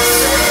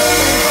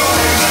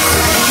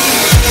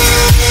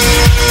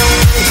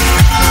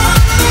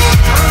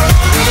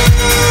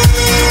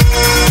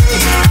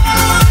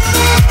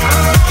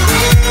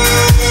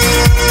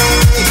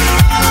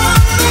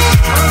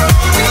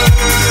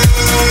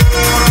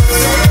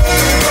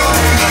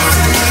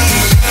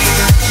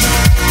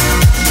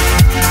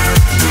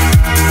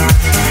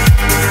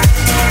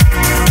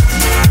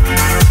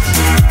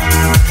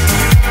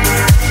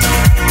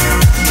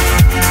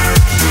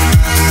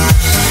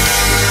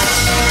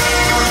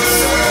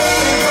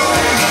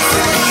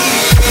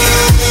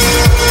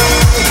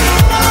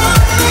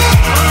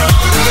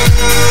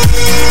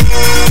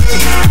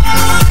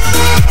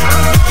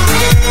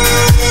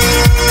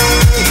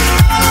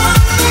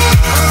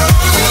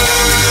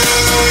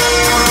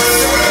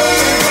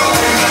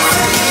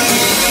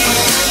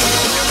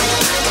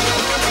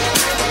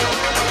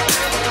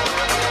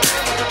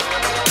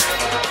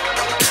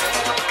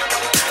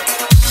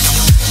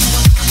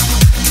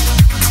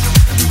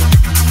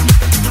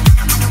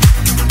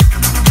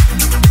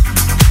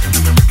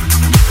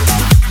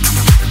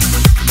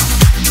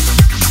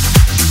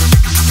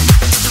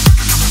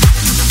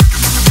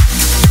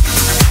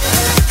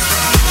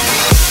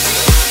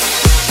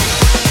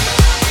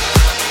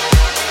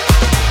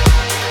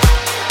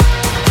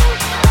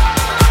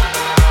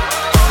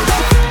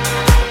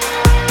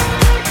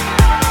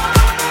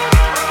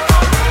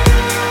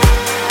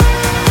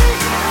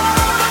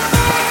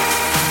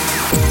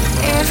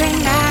 Every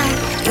night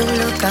you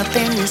look up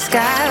in the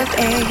sky,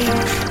 babe.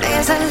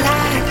 There's a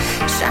light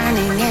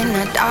shining in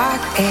the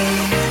dark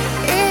air.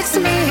 It's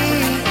me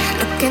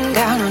looking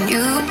down on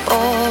you,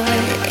 boy.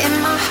 In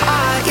my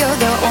heart, you're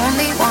the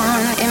only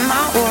one in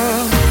my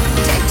world.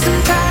 Take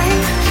some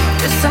time,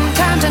 just some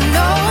time to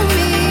know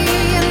me,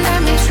 and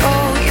let me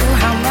show you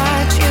how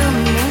much you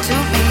mean to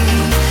me.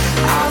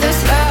 All this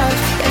love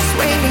is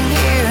waiting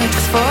here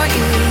just for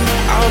you.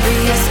 I'll be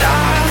a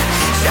star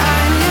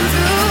shining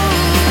through.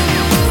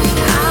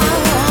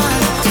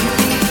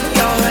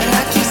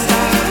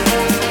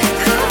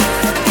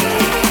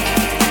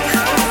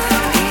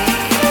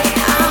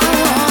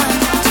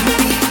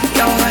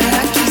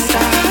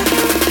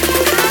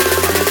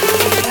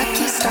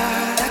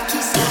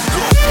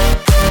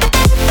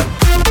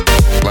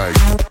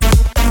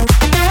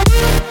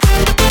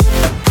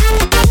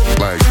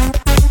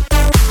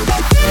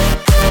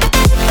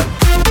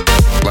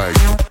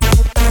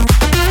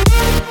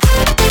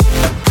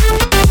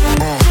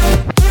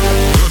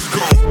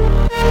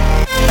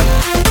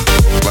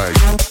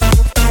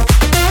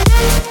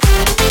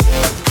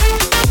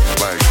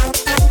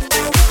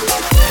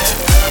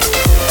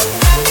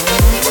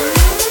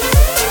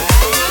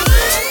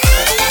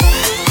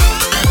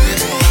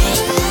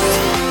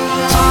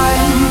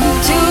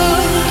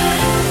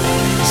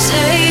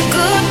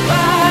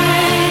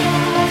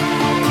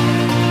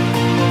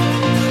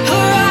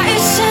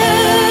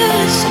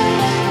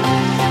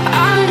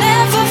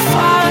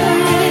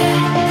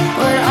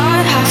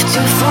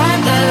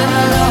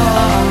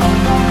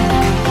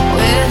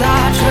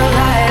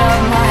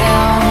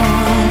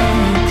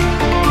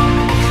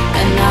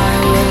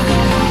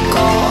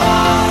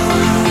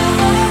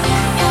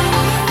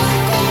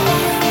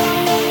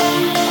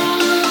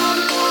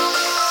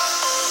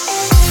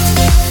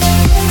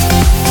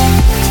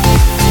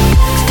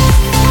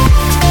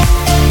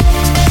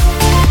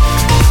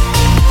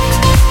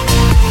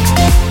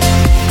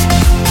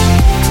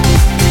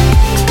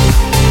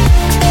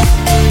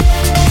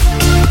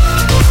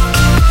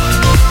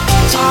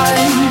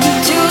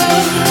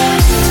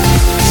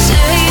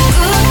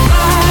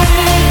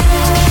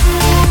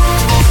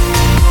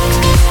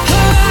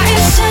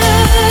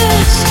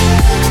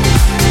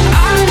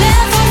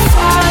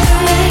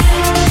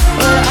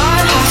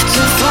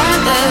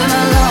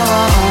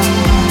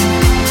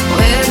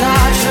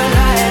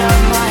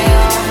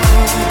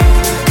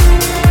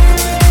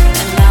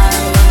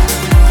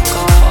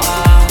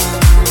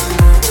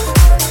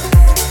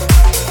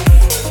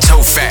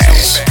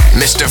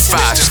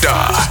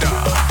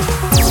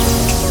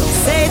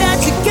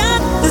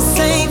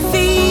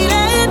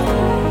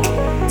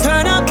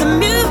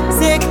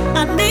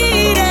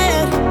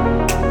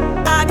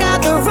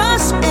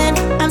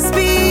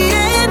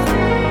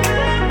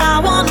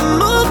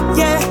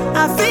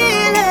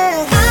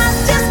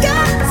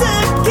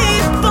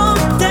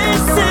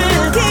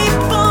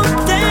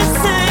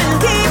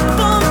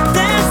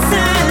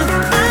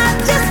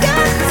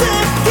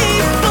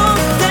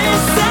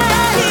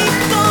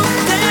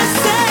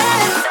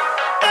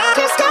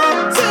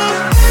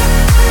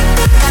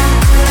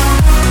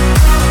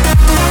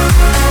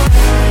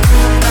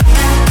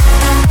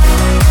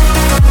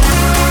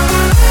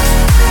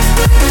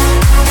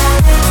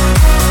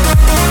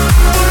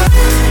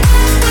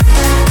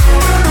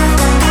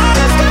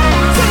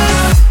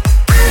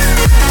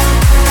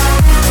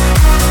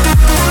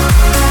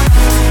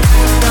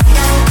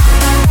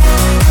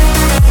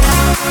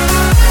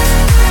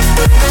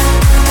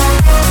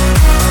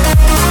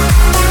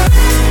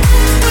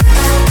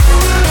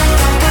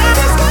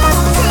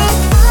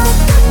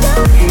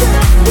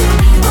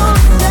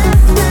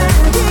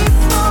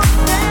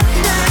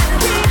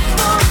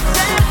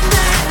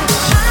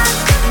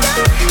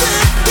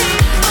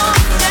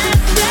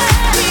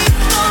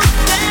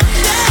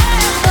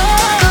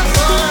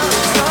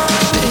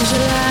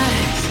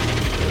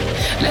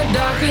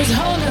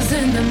 shoulders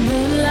in the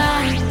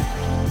moonlight.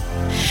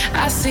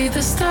 I see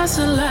the stars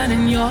align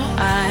in your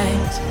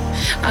eyes.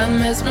 I'm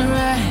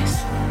mesmerized,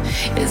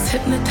 it's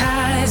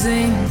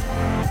hypnotizing.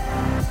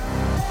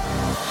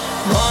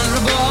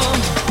 Vulnerable,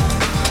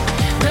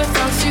 the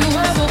thoughts you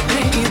have will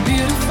paint you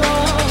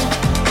beautiful.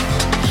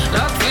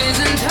 Like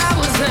freezing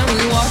towers and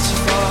we watch you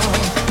fall.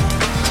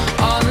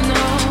 All in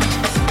all,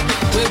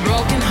 we're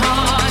broken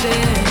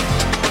hearted.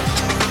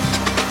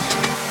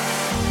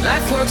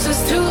 Life works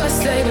us to a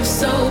state of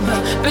sober,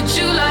 but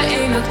July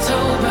ain't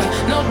October.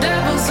 No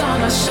devils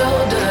on our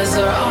shoulders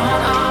or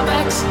on our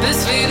backs.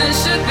 This feeling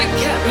should be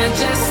kept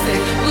majestic.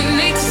 We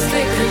need to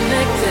stay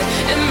connected,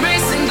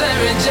 embracing the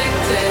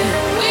rejected.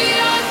 We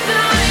are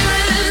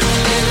diamonds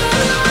in the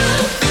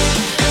rough,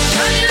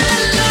 shining a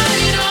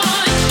light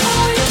on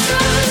all your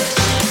trust.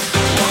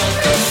 Won't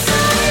be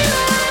silent.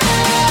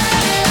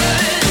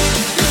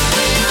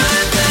 We are diamonds. We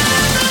are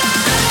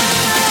diamonds.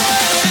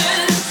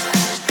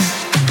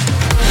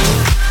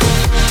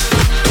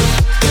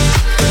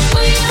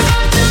 We are diamonds. We are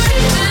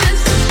diamonds. We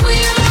are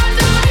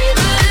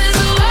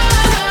diamonds.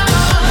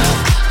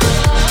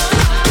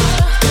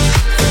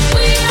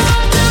 We are in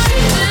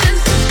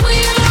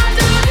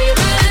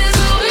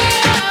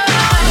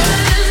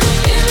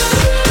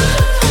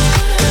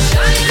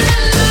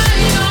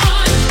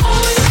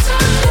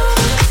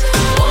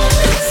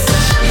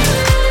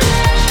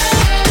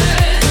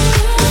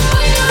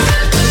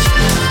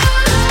room,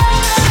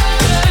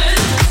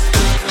 shining a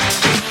light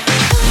on all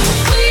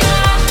your touch.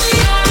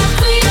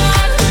 Won't be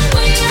silent. We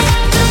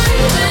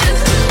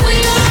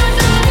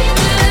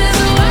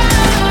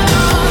are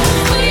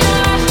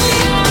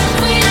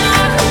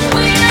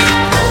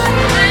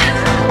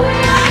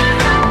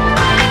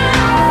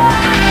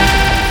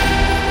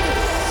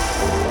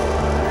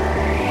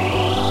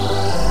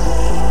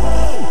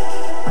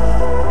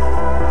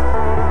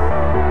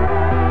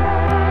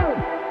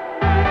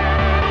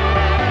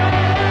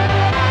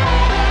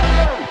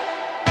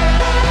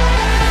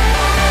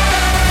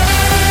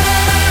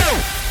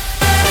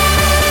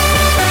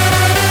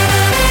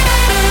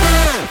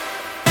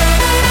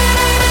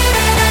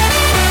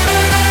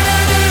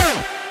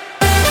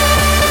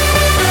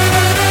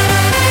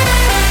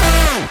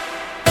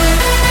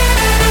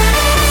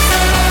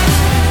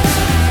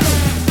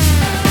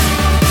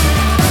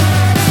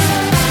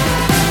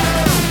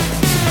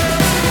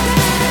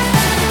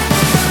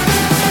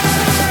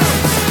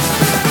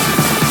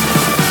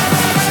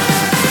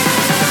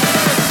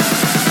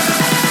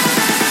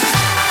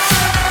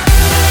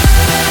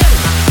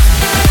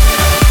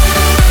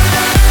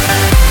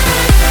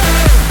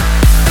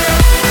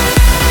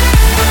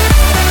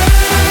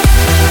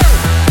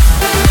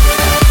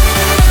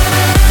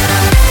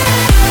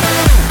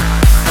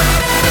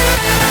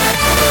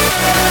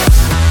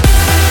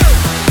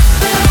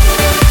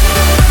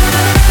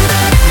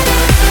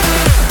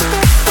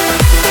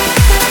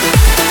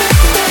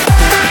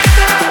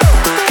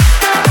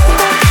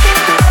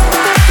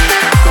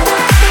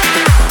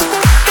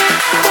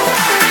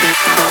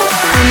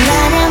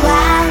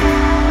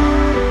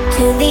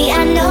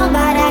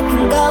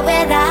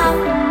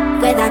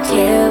without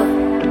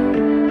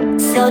you.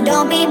 So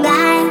don't be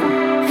blind,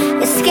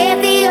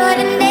 escape the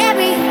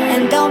ordinary,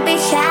 and don't be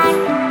shy,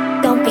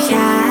 don't be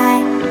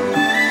shy.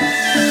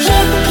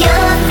 Keep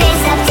your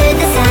face up to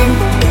the sun,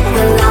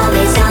 we're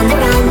always on the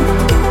run,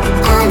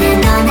 on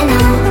and on and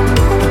on.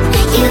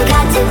 You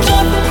got to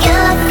keep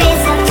your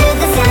face up to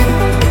the sun,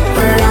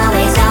 we're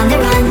always on the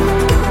run,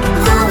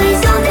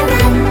 always on the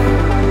run.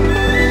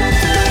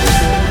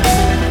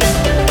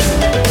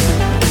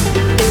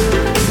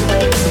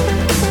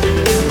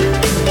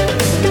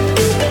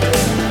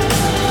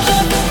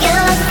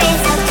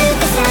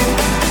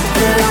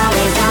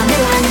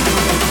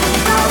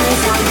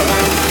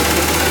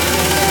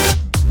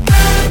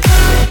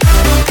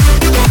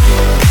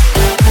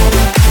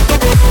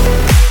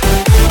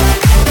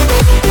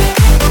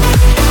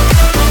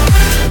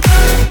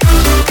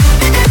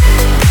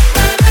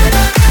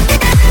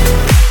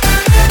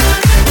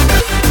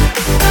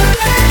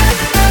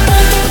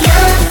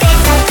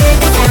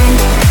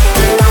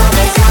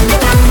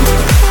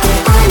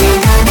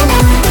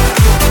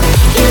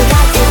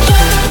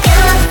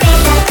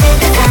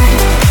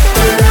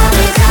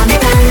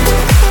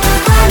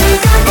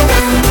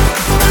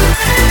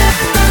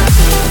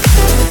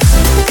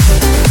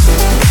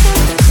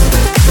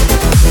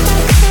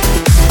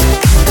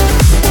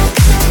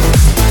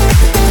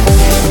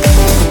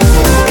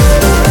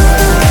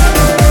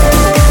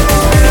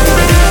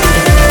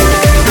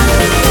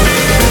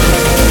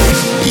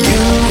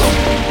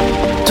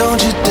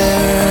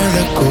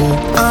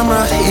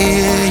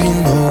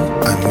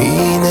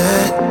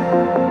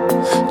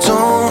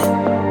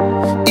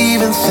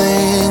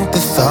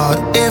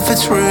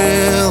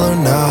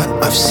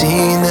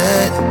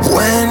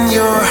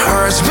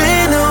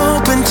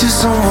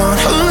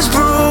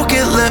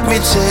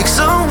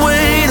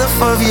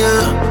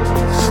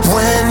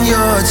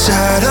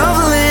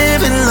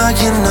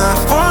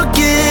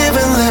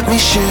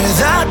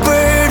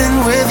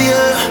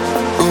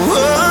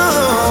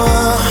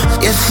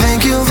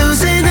 Think you're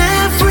losing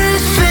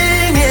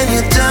everything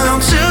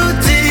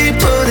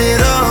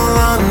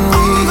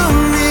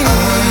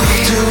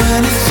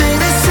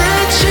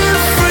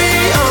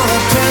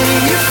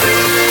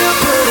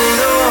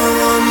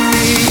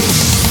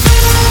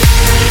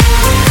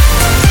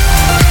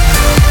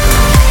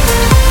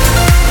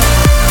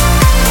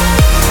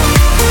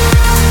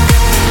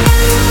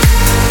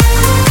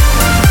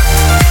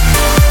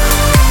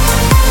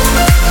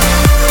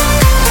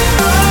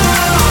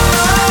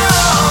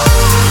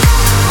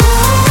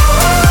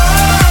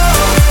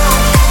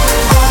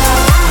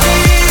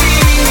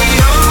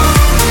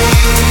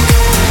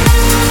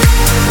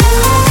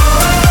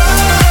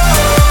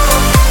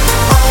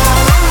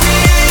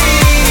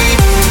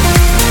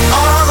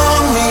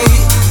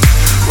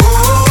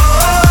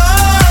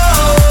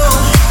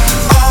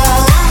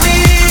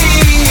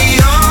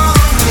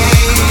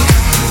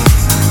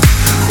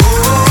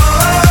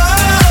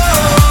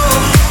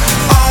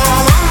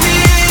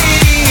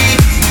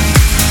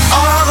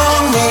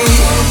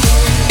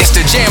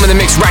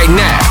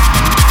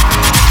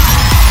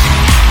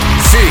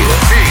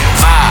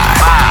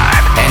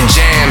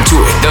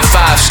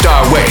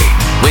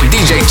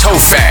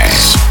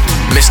Tophaz,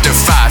 Mr.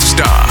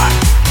 5-Star.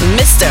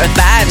 Mr.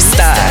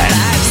 5-Star.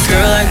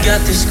 Girl, I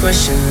got this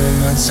question on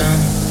my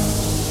tongue.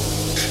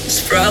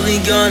 It's probably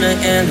gonna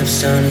end up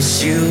sounding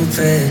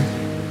stupid.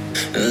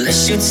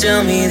 Unless you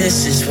tell me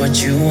this is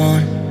what you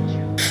want,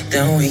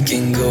 then we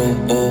can go,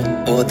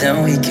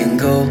 then we can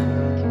go.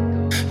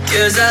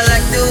 Cause I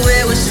like the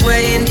way we're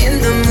swaying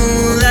in the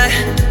moonlight,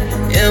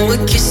 and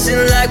we're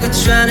kissing like we're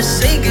trying to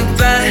say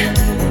goodbye.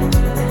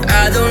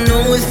 I don't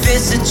know if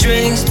it's the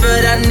drinks,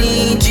 but I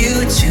need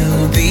you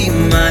to be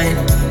mine.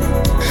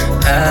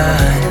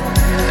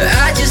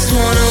 I just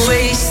wanna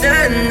waste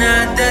that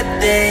night,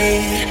 that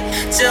day.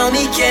 Tell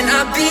me, can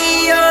I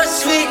be your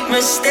sweet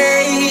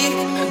mistake?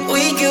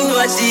 We could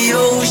watch the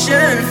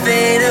ocean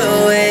fade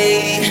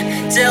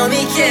away. Tell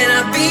me, can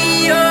I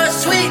be your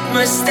sweet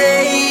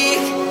mistake?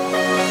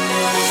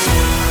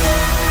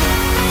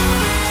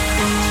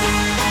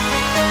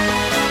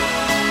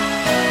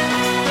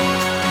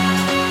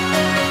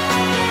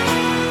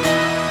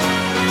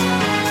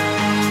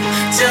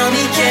 Tell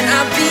me, can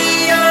I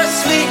be your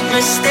sweet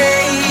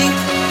mistake?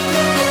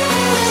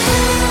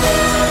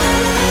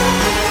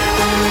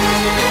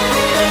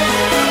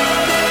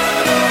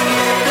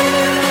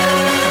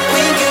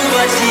 We can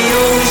watch the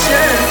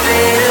ocean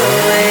fade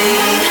away.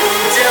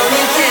 Tell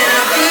me, can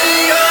I be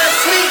your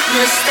sweet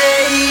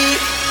mistake?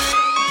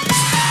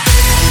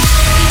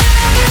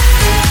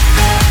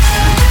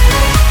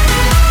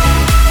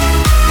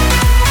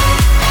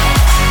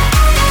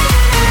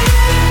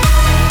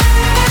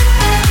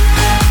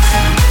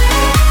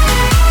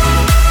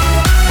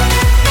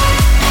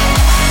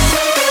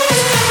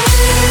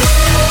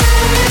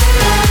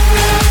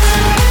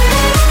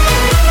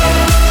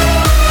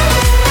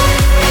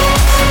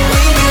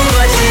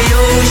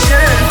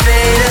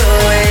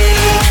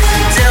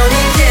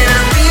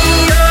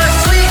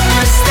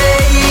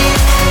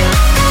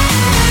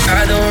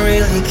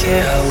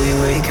 How we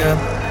wake up,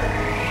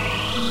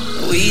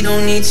 we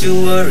don't need to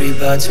worry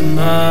about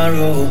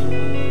tomorrow.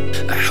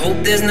 I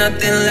hope there's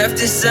nothing left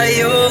inside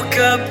your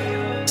cup,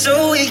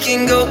 so we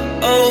can go,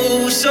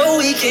 so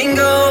we can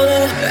go.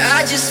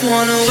 I just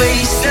wanna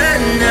waste that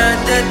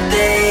night, that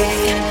day.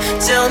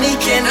 Tell me,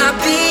 can I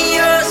be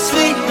your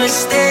sweet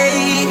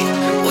mistake?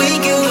 We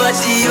can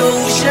watch the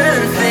ocean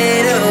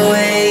fade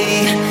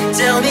away.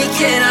 Tell me,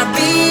 can I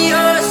be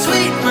your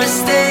sweet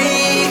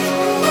mistake?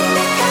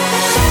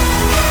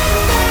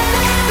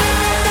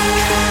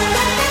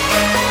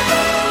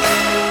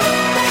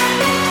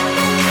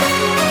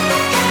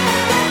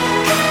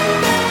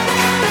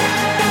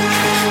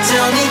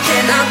 Tell me,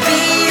 can I be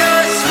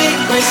your sweet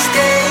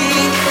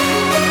mistake?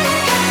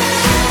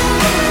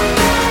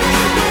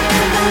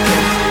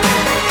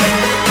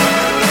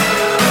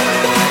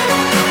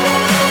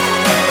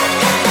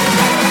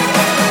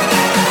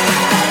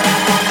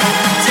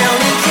 Tell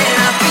me, can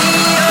I be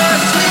your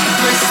sweet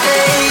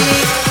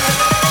mistake?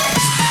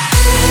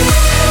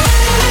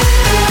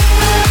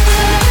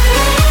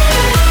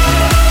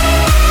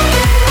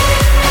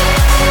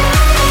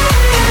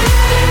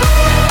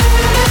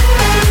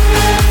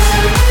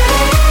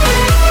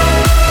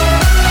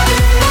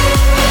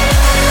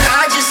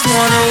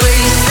 Wanna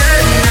waste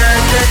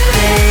another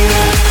day.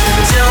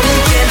 Tell me,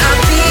 can I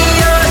be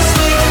your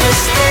sweet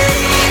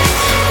mistake?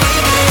 We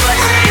can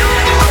watch the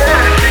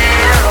ocean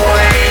fade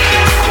away.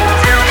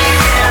 Tell me,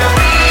 can I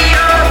be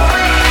your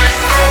sweet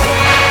mistake?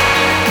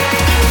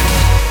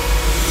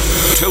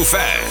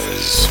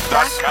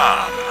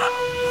 Tophaz.com.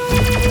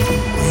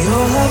 We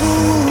all have our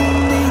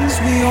woundings,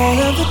 we all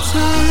have the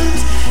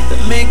times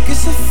that make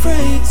us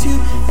afraid to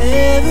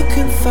ever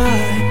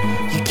confide.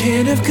 You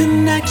can't have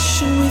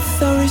connection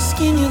without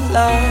risking your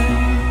life.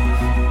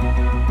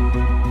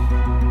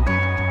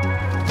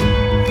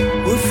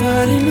 We're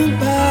fighting a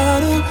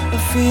battle, a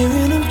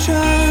fearing of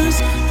trust.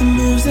 The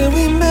moves that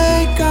we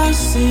make are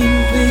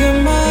simply a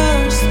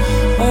must.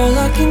 All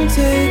I can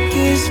take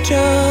is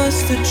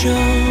just a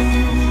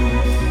jump.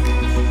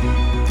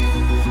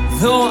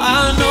 Though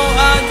I know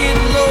I get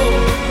low,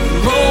 the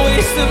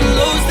lowest of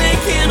lows, they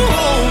can't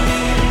hold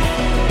me.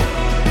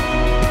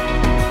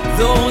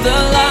 Though the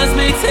lies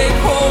may take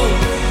hold,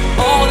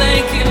 all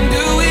they can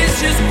do is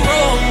just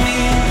grow me.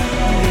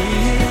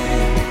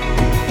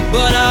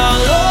 But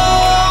I'll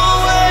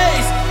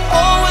always,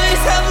 always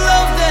have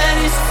love that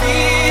is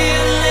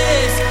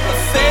fearless,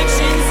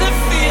 affections that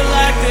feel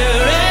like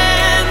they're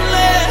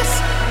endless.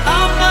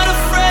 I'm not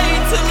afraid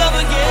to love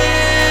again.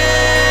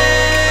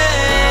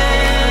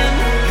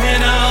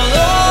 And I'll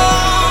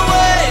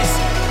always,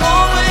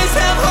 always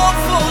have hope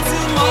for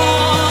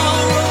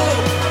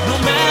tomorrow, no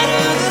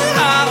matter the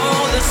high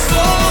or the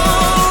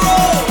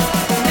sorrow.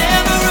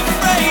 Never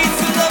afraid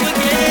to love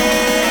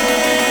again.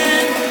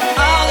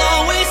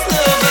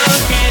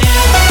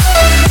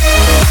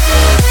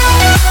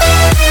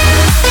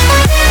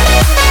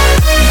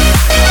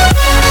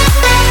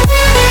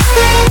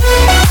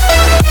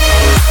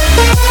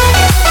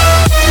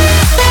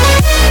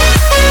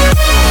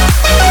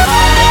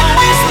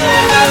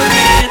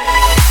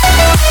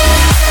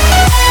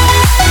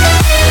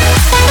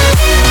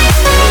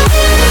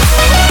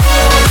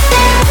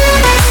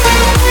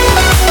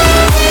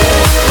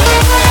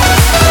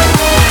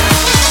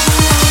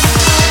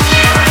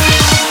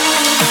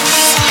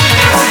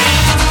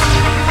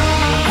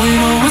 We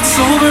know it's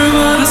over,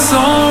 but it's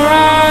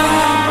alright.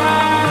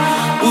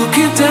 We'll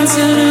keep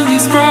dancing in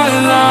these bright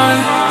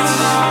lights.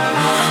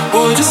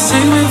 Boy, just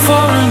take me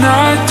for a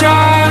night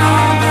drive.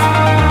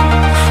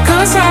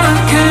 'Cause I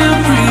can't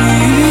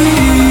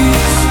breathe.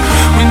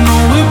 We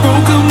know we're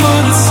broken,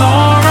 but it's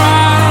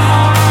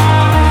alright.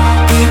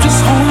 Babe,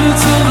 just hold me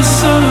till the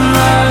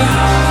sunrise.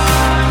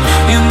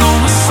 You know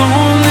it's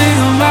only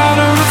a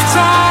matter of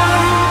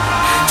time.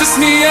 Just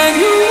me and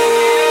you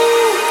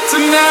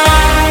tonight.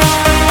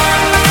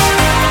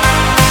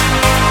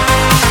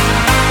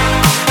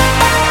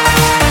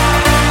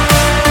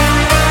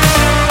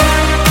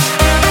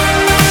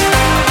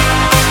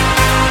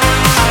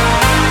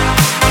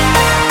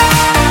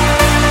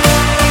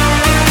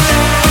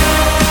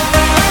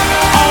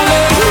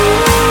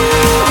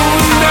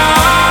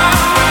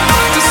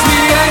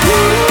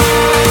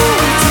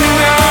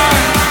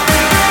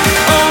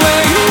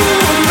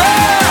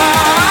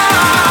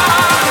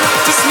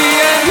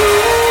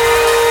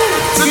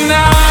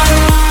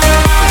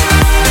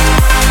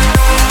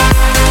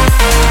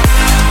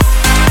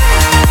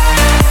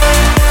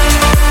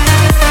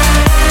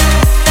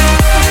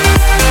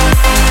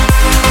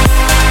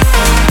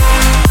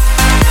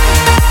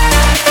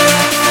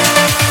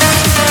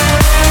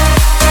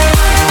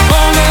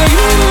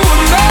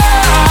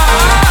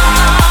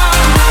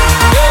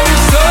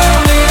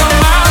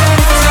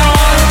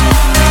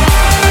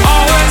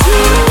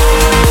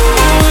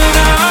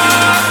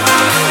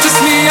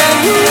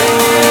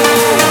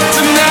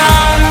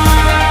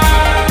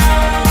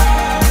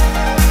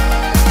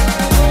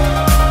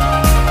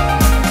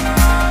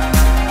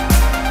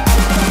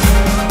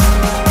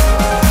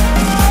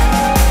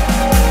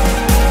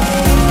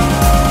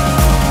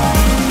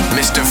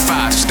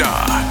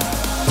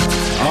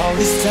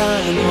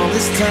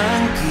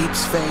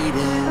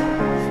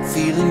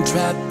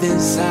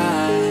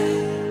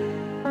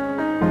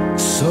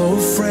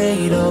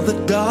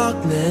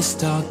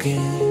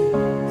 Talking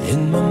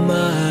in my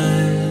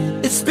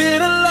mind. It's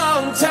been a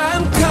long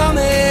time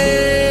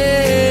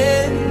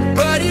coming,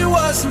 but it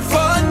wasn't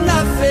for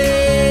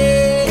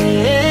nothing.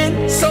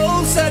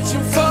 Soul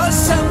searching for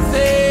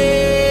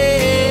something,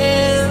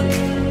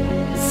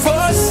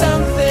 for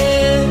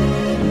something.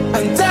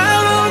 I'm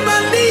down on my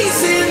knees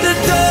in the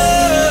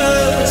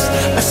dust.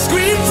 I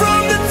scream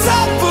from the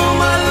top of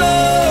my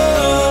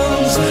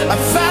lungs. I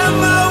found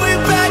my way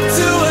back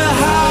to a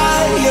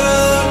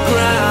higher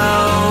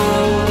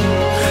ground.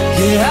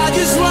 Yeah, I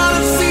just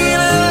wanna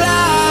feel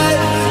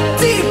alive,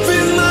 deep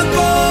in my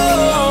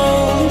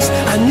bones.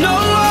 I know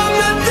I'm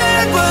not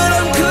there, but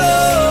I'm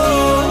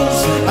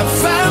close. I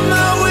found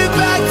my way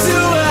back to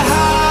a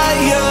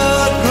higher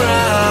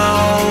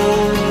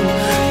ground.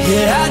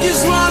 Yeah, I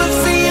just wanna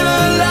feel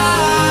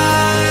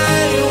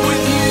alive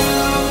with you.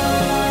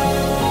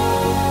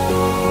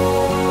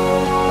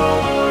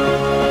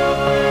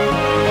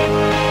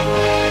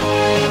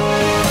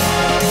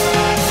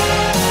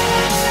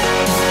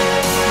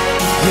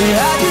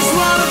 Yeah, I just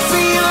wanna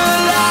feel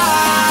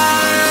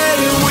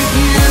alive with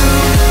you.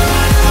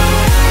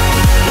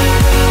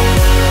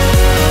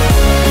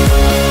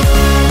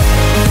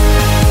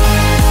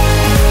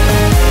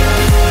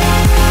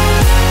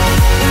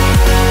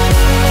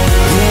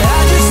 Yeah,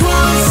 I just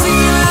wanna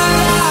feel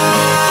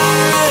alive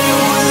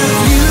with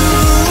you,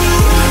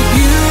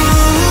 you.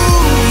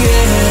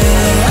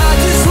 Yeah, I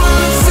just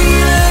wanna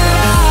feel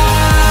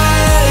alive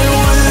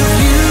with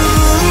you,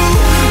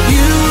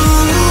 you.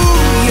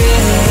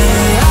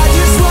 Yeah, I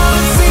just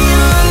wanna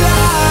feel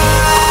alive.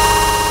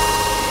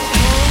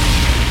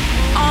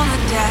 On the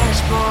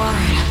dashboard,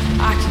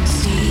 I can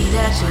see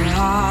that your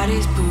heart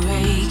is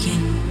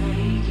breaking.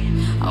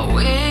 I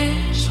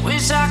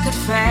wish I could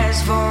fast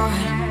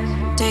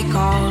forward, take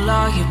all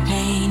of your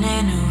pain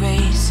and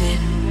erase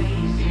it.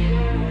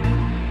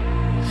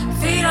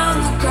 Feet on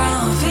the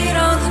ground, feet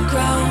on the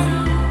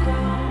ground.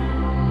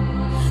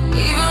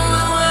 Even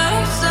when we're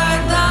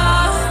upside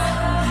down,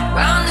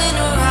 round and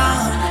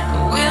around,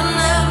 we're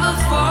never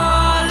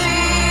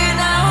falling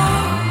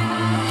out.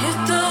 If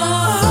the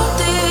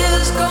world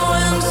is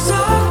going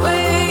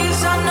sideways,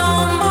 I know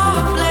my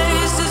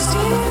place is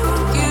here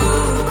with you.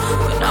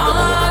 When all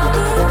our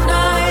good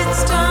nights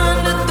turn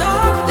to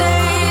dark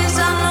days,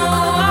 I know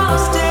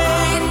I'll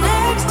stay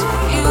next to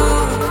you.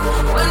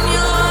 When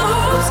your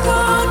heart's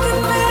gone, can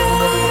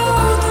barely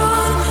hold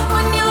on.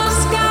 When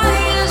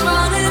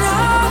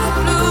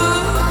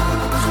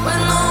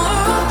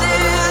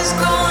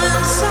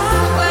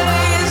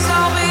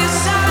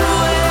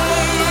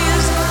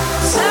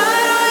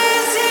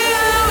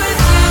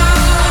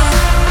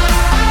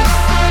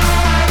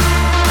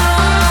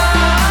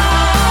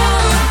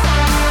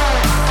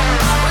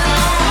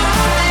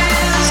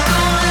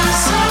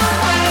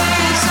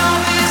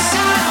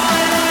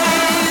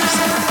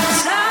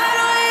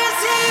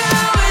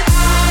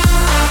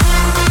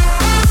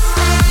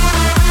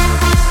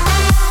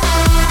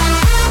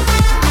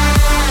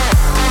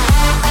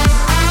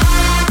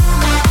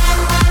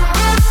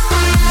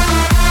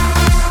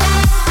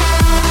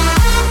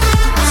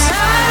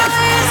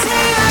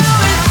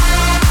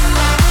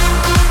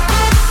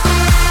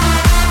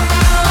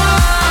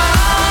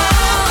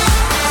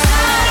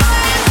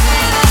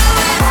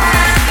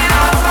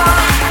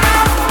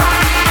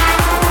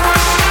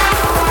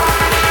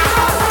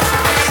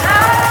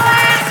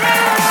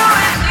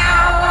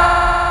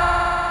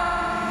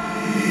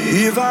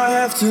If I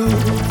have to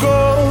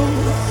go,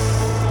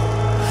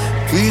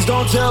 please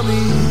don't tell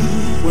me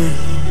when.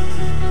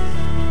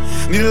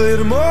 Need a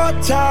little more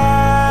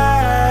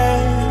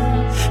time.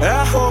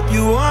 I hope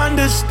you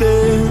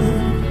understand.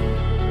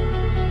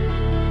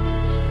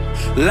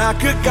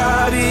 Like a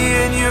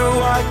guardian, you're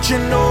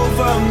watching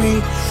over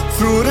me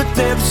through the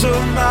depths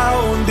of my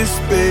own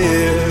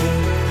despair.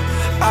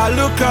 I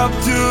look up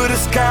to the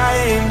sky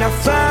and I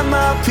find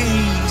my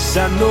peace.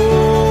 I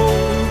know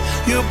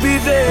you'll be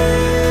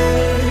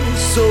there.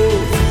 So,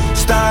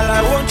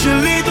 starlight, won't you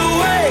lead the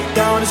way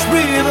down this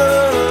river?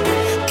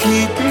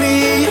 Keep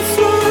me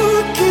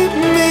afloat, keep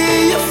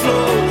me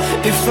afloat.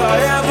 If I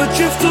ever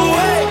drift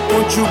away,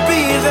 won't you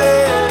be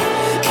there?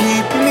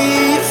 Keep me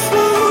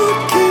afloat,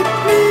 keep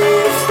me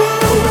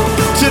afloat.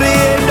 To the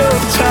end of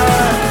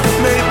time,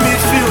 make me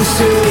feel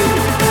safe.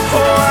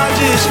 Oh, I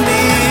just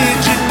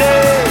need you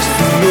next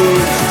to me.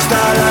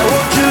 Starlight,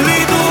 won't you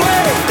lead the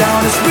way down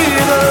this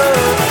river?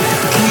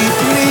 Keep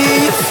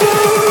me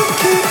afloat,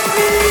 keep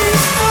me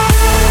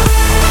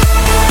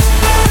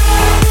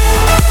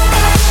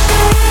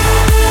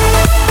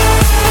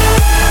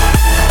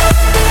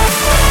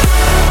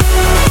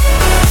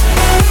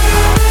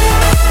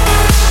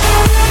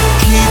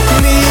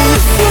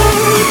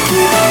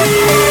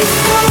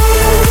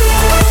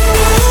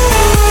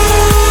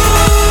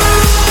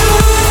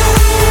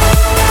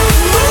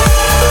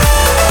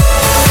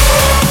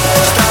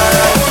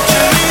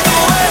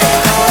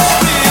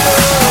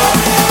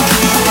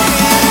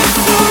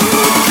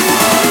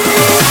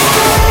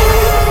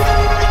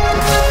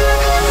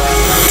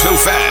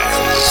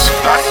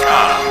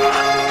Tophaz.com.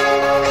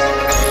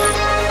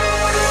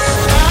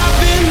 I've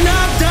been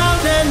knocked down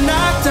and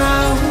knocked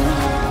down,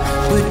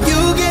 but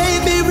you gave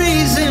me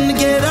reason to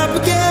get up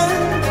again.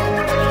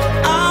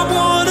 I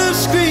wanna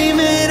scream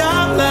it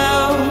out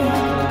loud,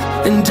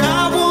 and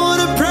I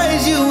wanna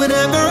praise you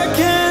whenever I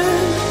can.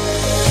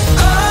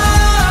 Oh,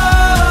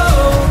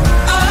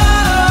 oh,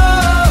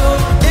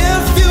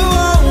 if you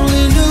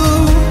only knew.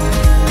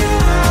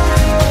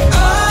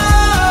 Oh,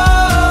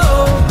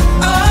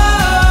 oh,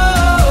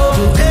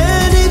 do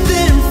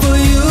anything for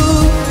you.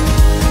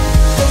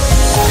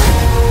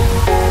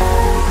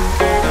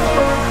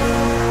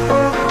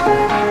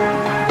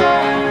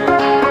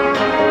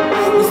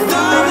 With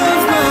all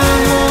of my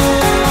heart,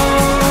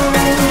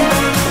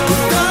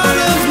 with all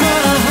of my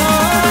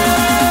heart.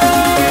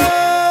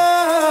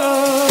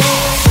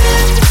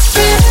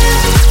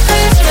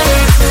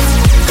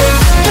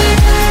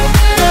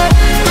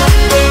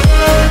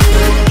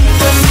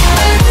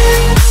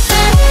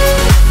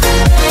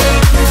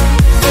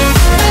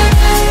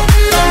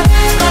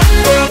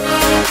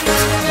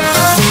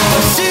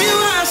 See you,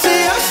 I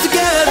see us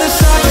together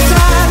side by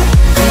side.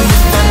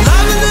 I'm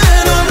loving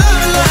it, I'm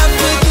loving life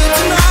with you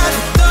tonight.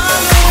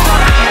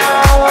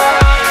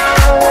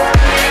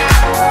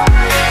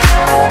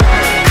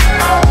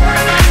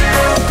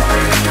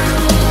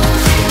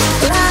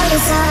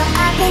 Rise up,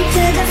 I've been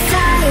through the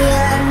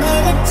fire,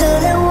 made it to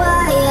the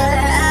wire.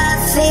 I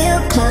feel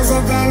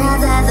closer than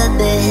I've ever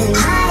been.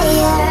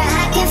 Higher,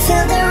 I can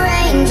feel the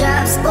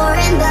raindrops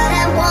pouring, but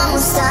I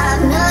won't stop.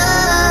 No,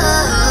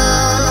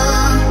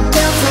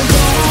 don't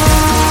forget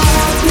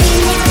me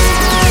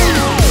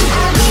now.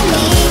 I'll be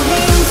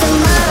leaving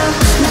tomorrow.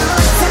 No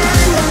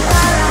time to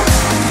borrow.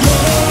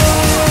 Get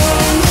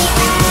me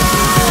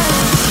out.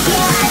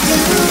 Yeah, I do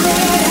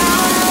it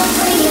all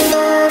for you.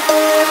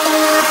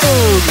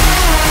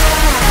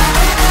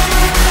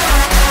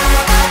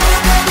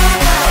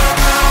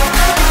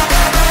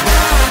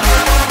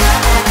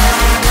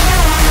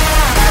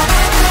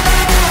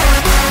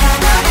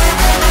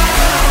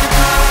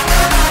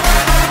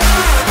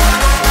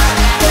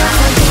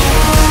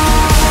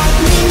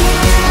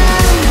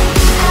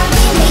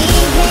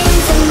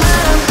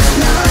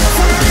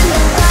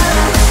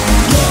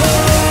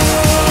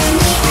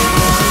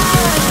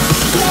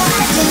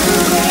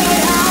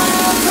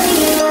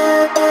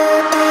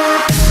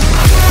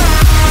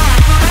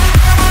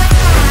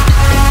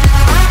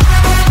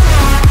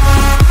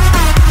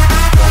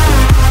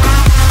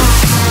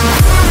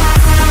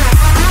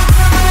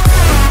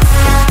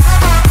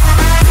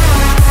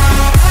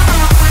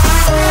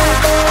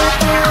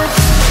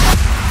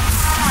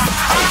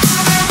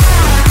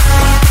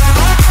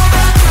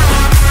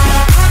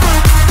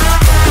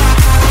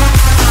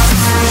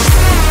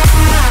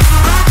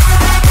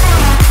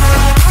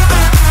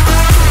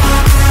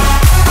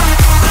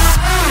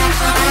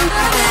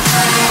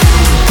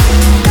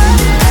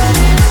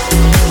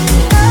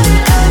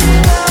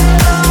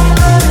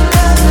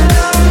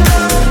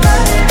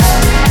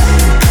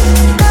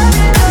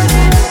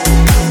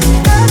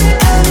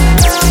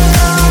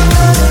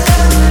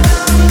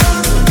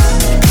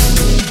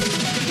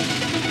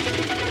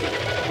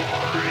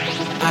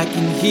 I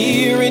can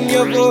hear in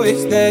your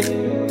voice that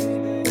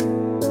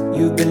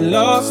you've been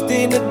lost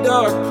in a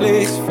dark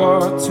place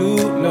for too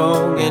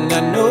long. And I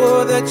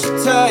know that you're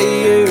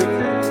tired,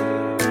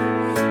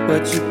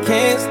 but you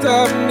can't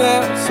stop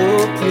now, so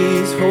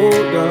please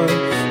hold on.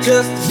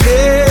 Just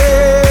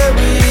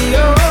carry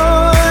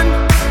on,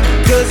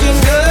 'cause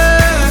you're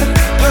not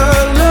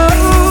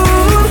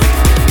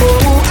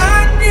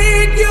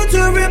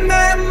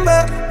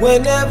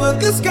Whenever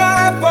the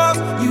sky falls,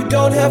 you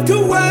don't have to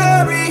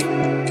worry.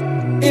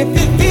 If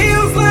it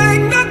feels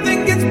like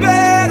nothing gets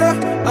better,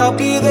 I'll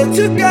be there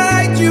to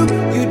guide you.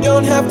 You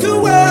don't have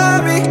to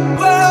worry,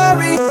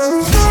 worry.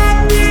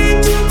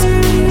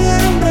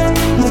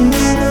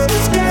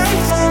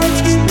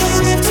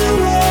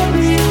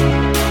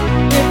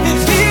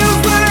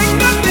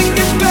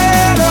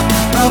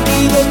 I'll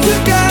be there to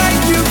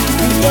guide you.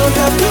 You don't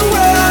have to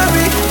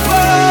worry,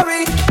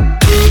 worry.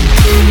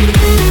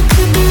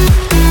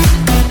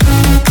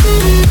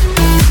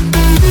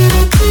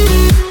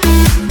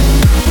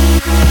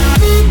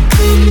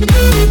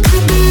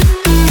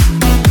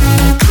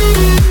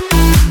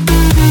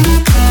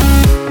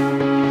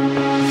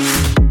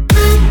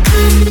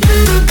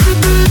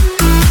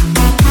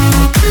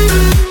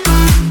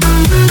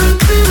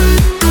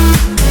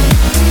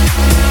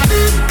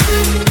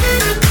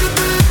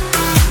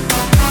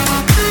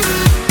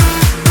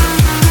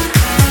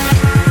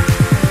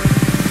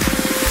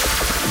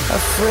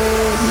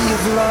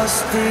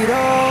 It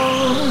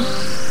all,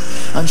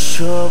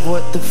 unsure of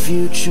what the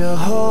future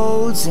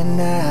holds, and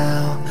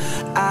now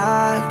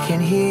I can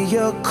hear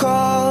your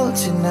call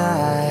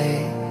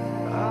tonight.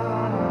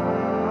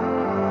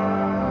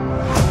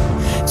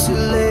 Too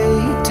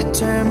late to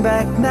turn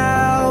back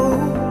now,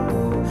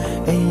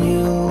 and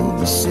you'll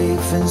be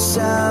safe and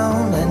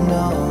sound. I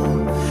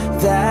know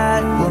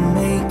that we'll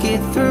make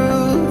it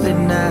through the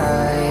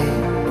night.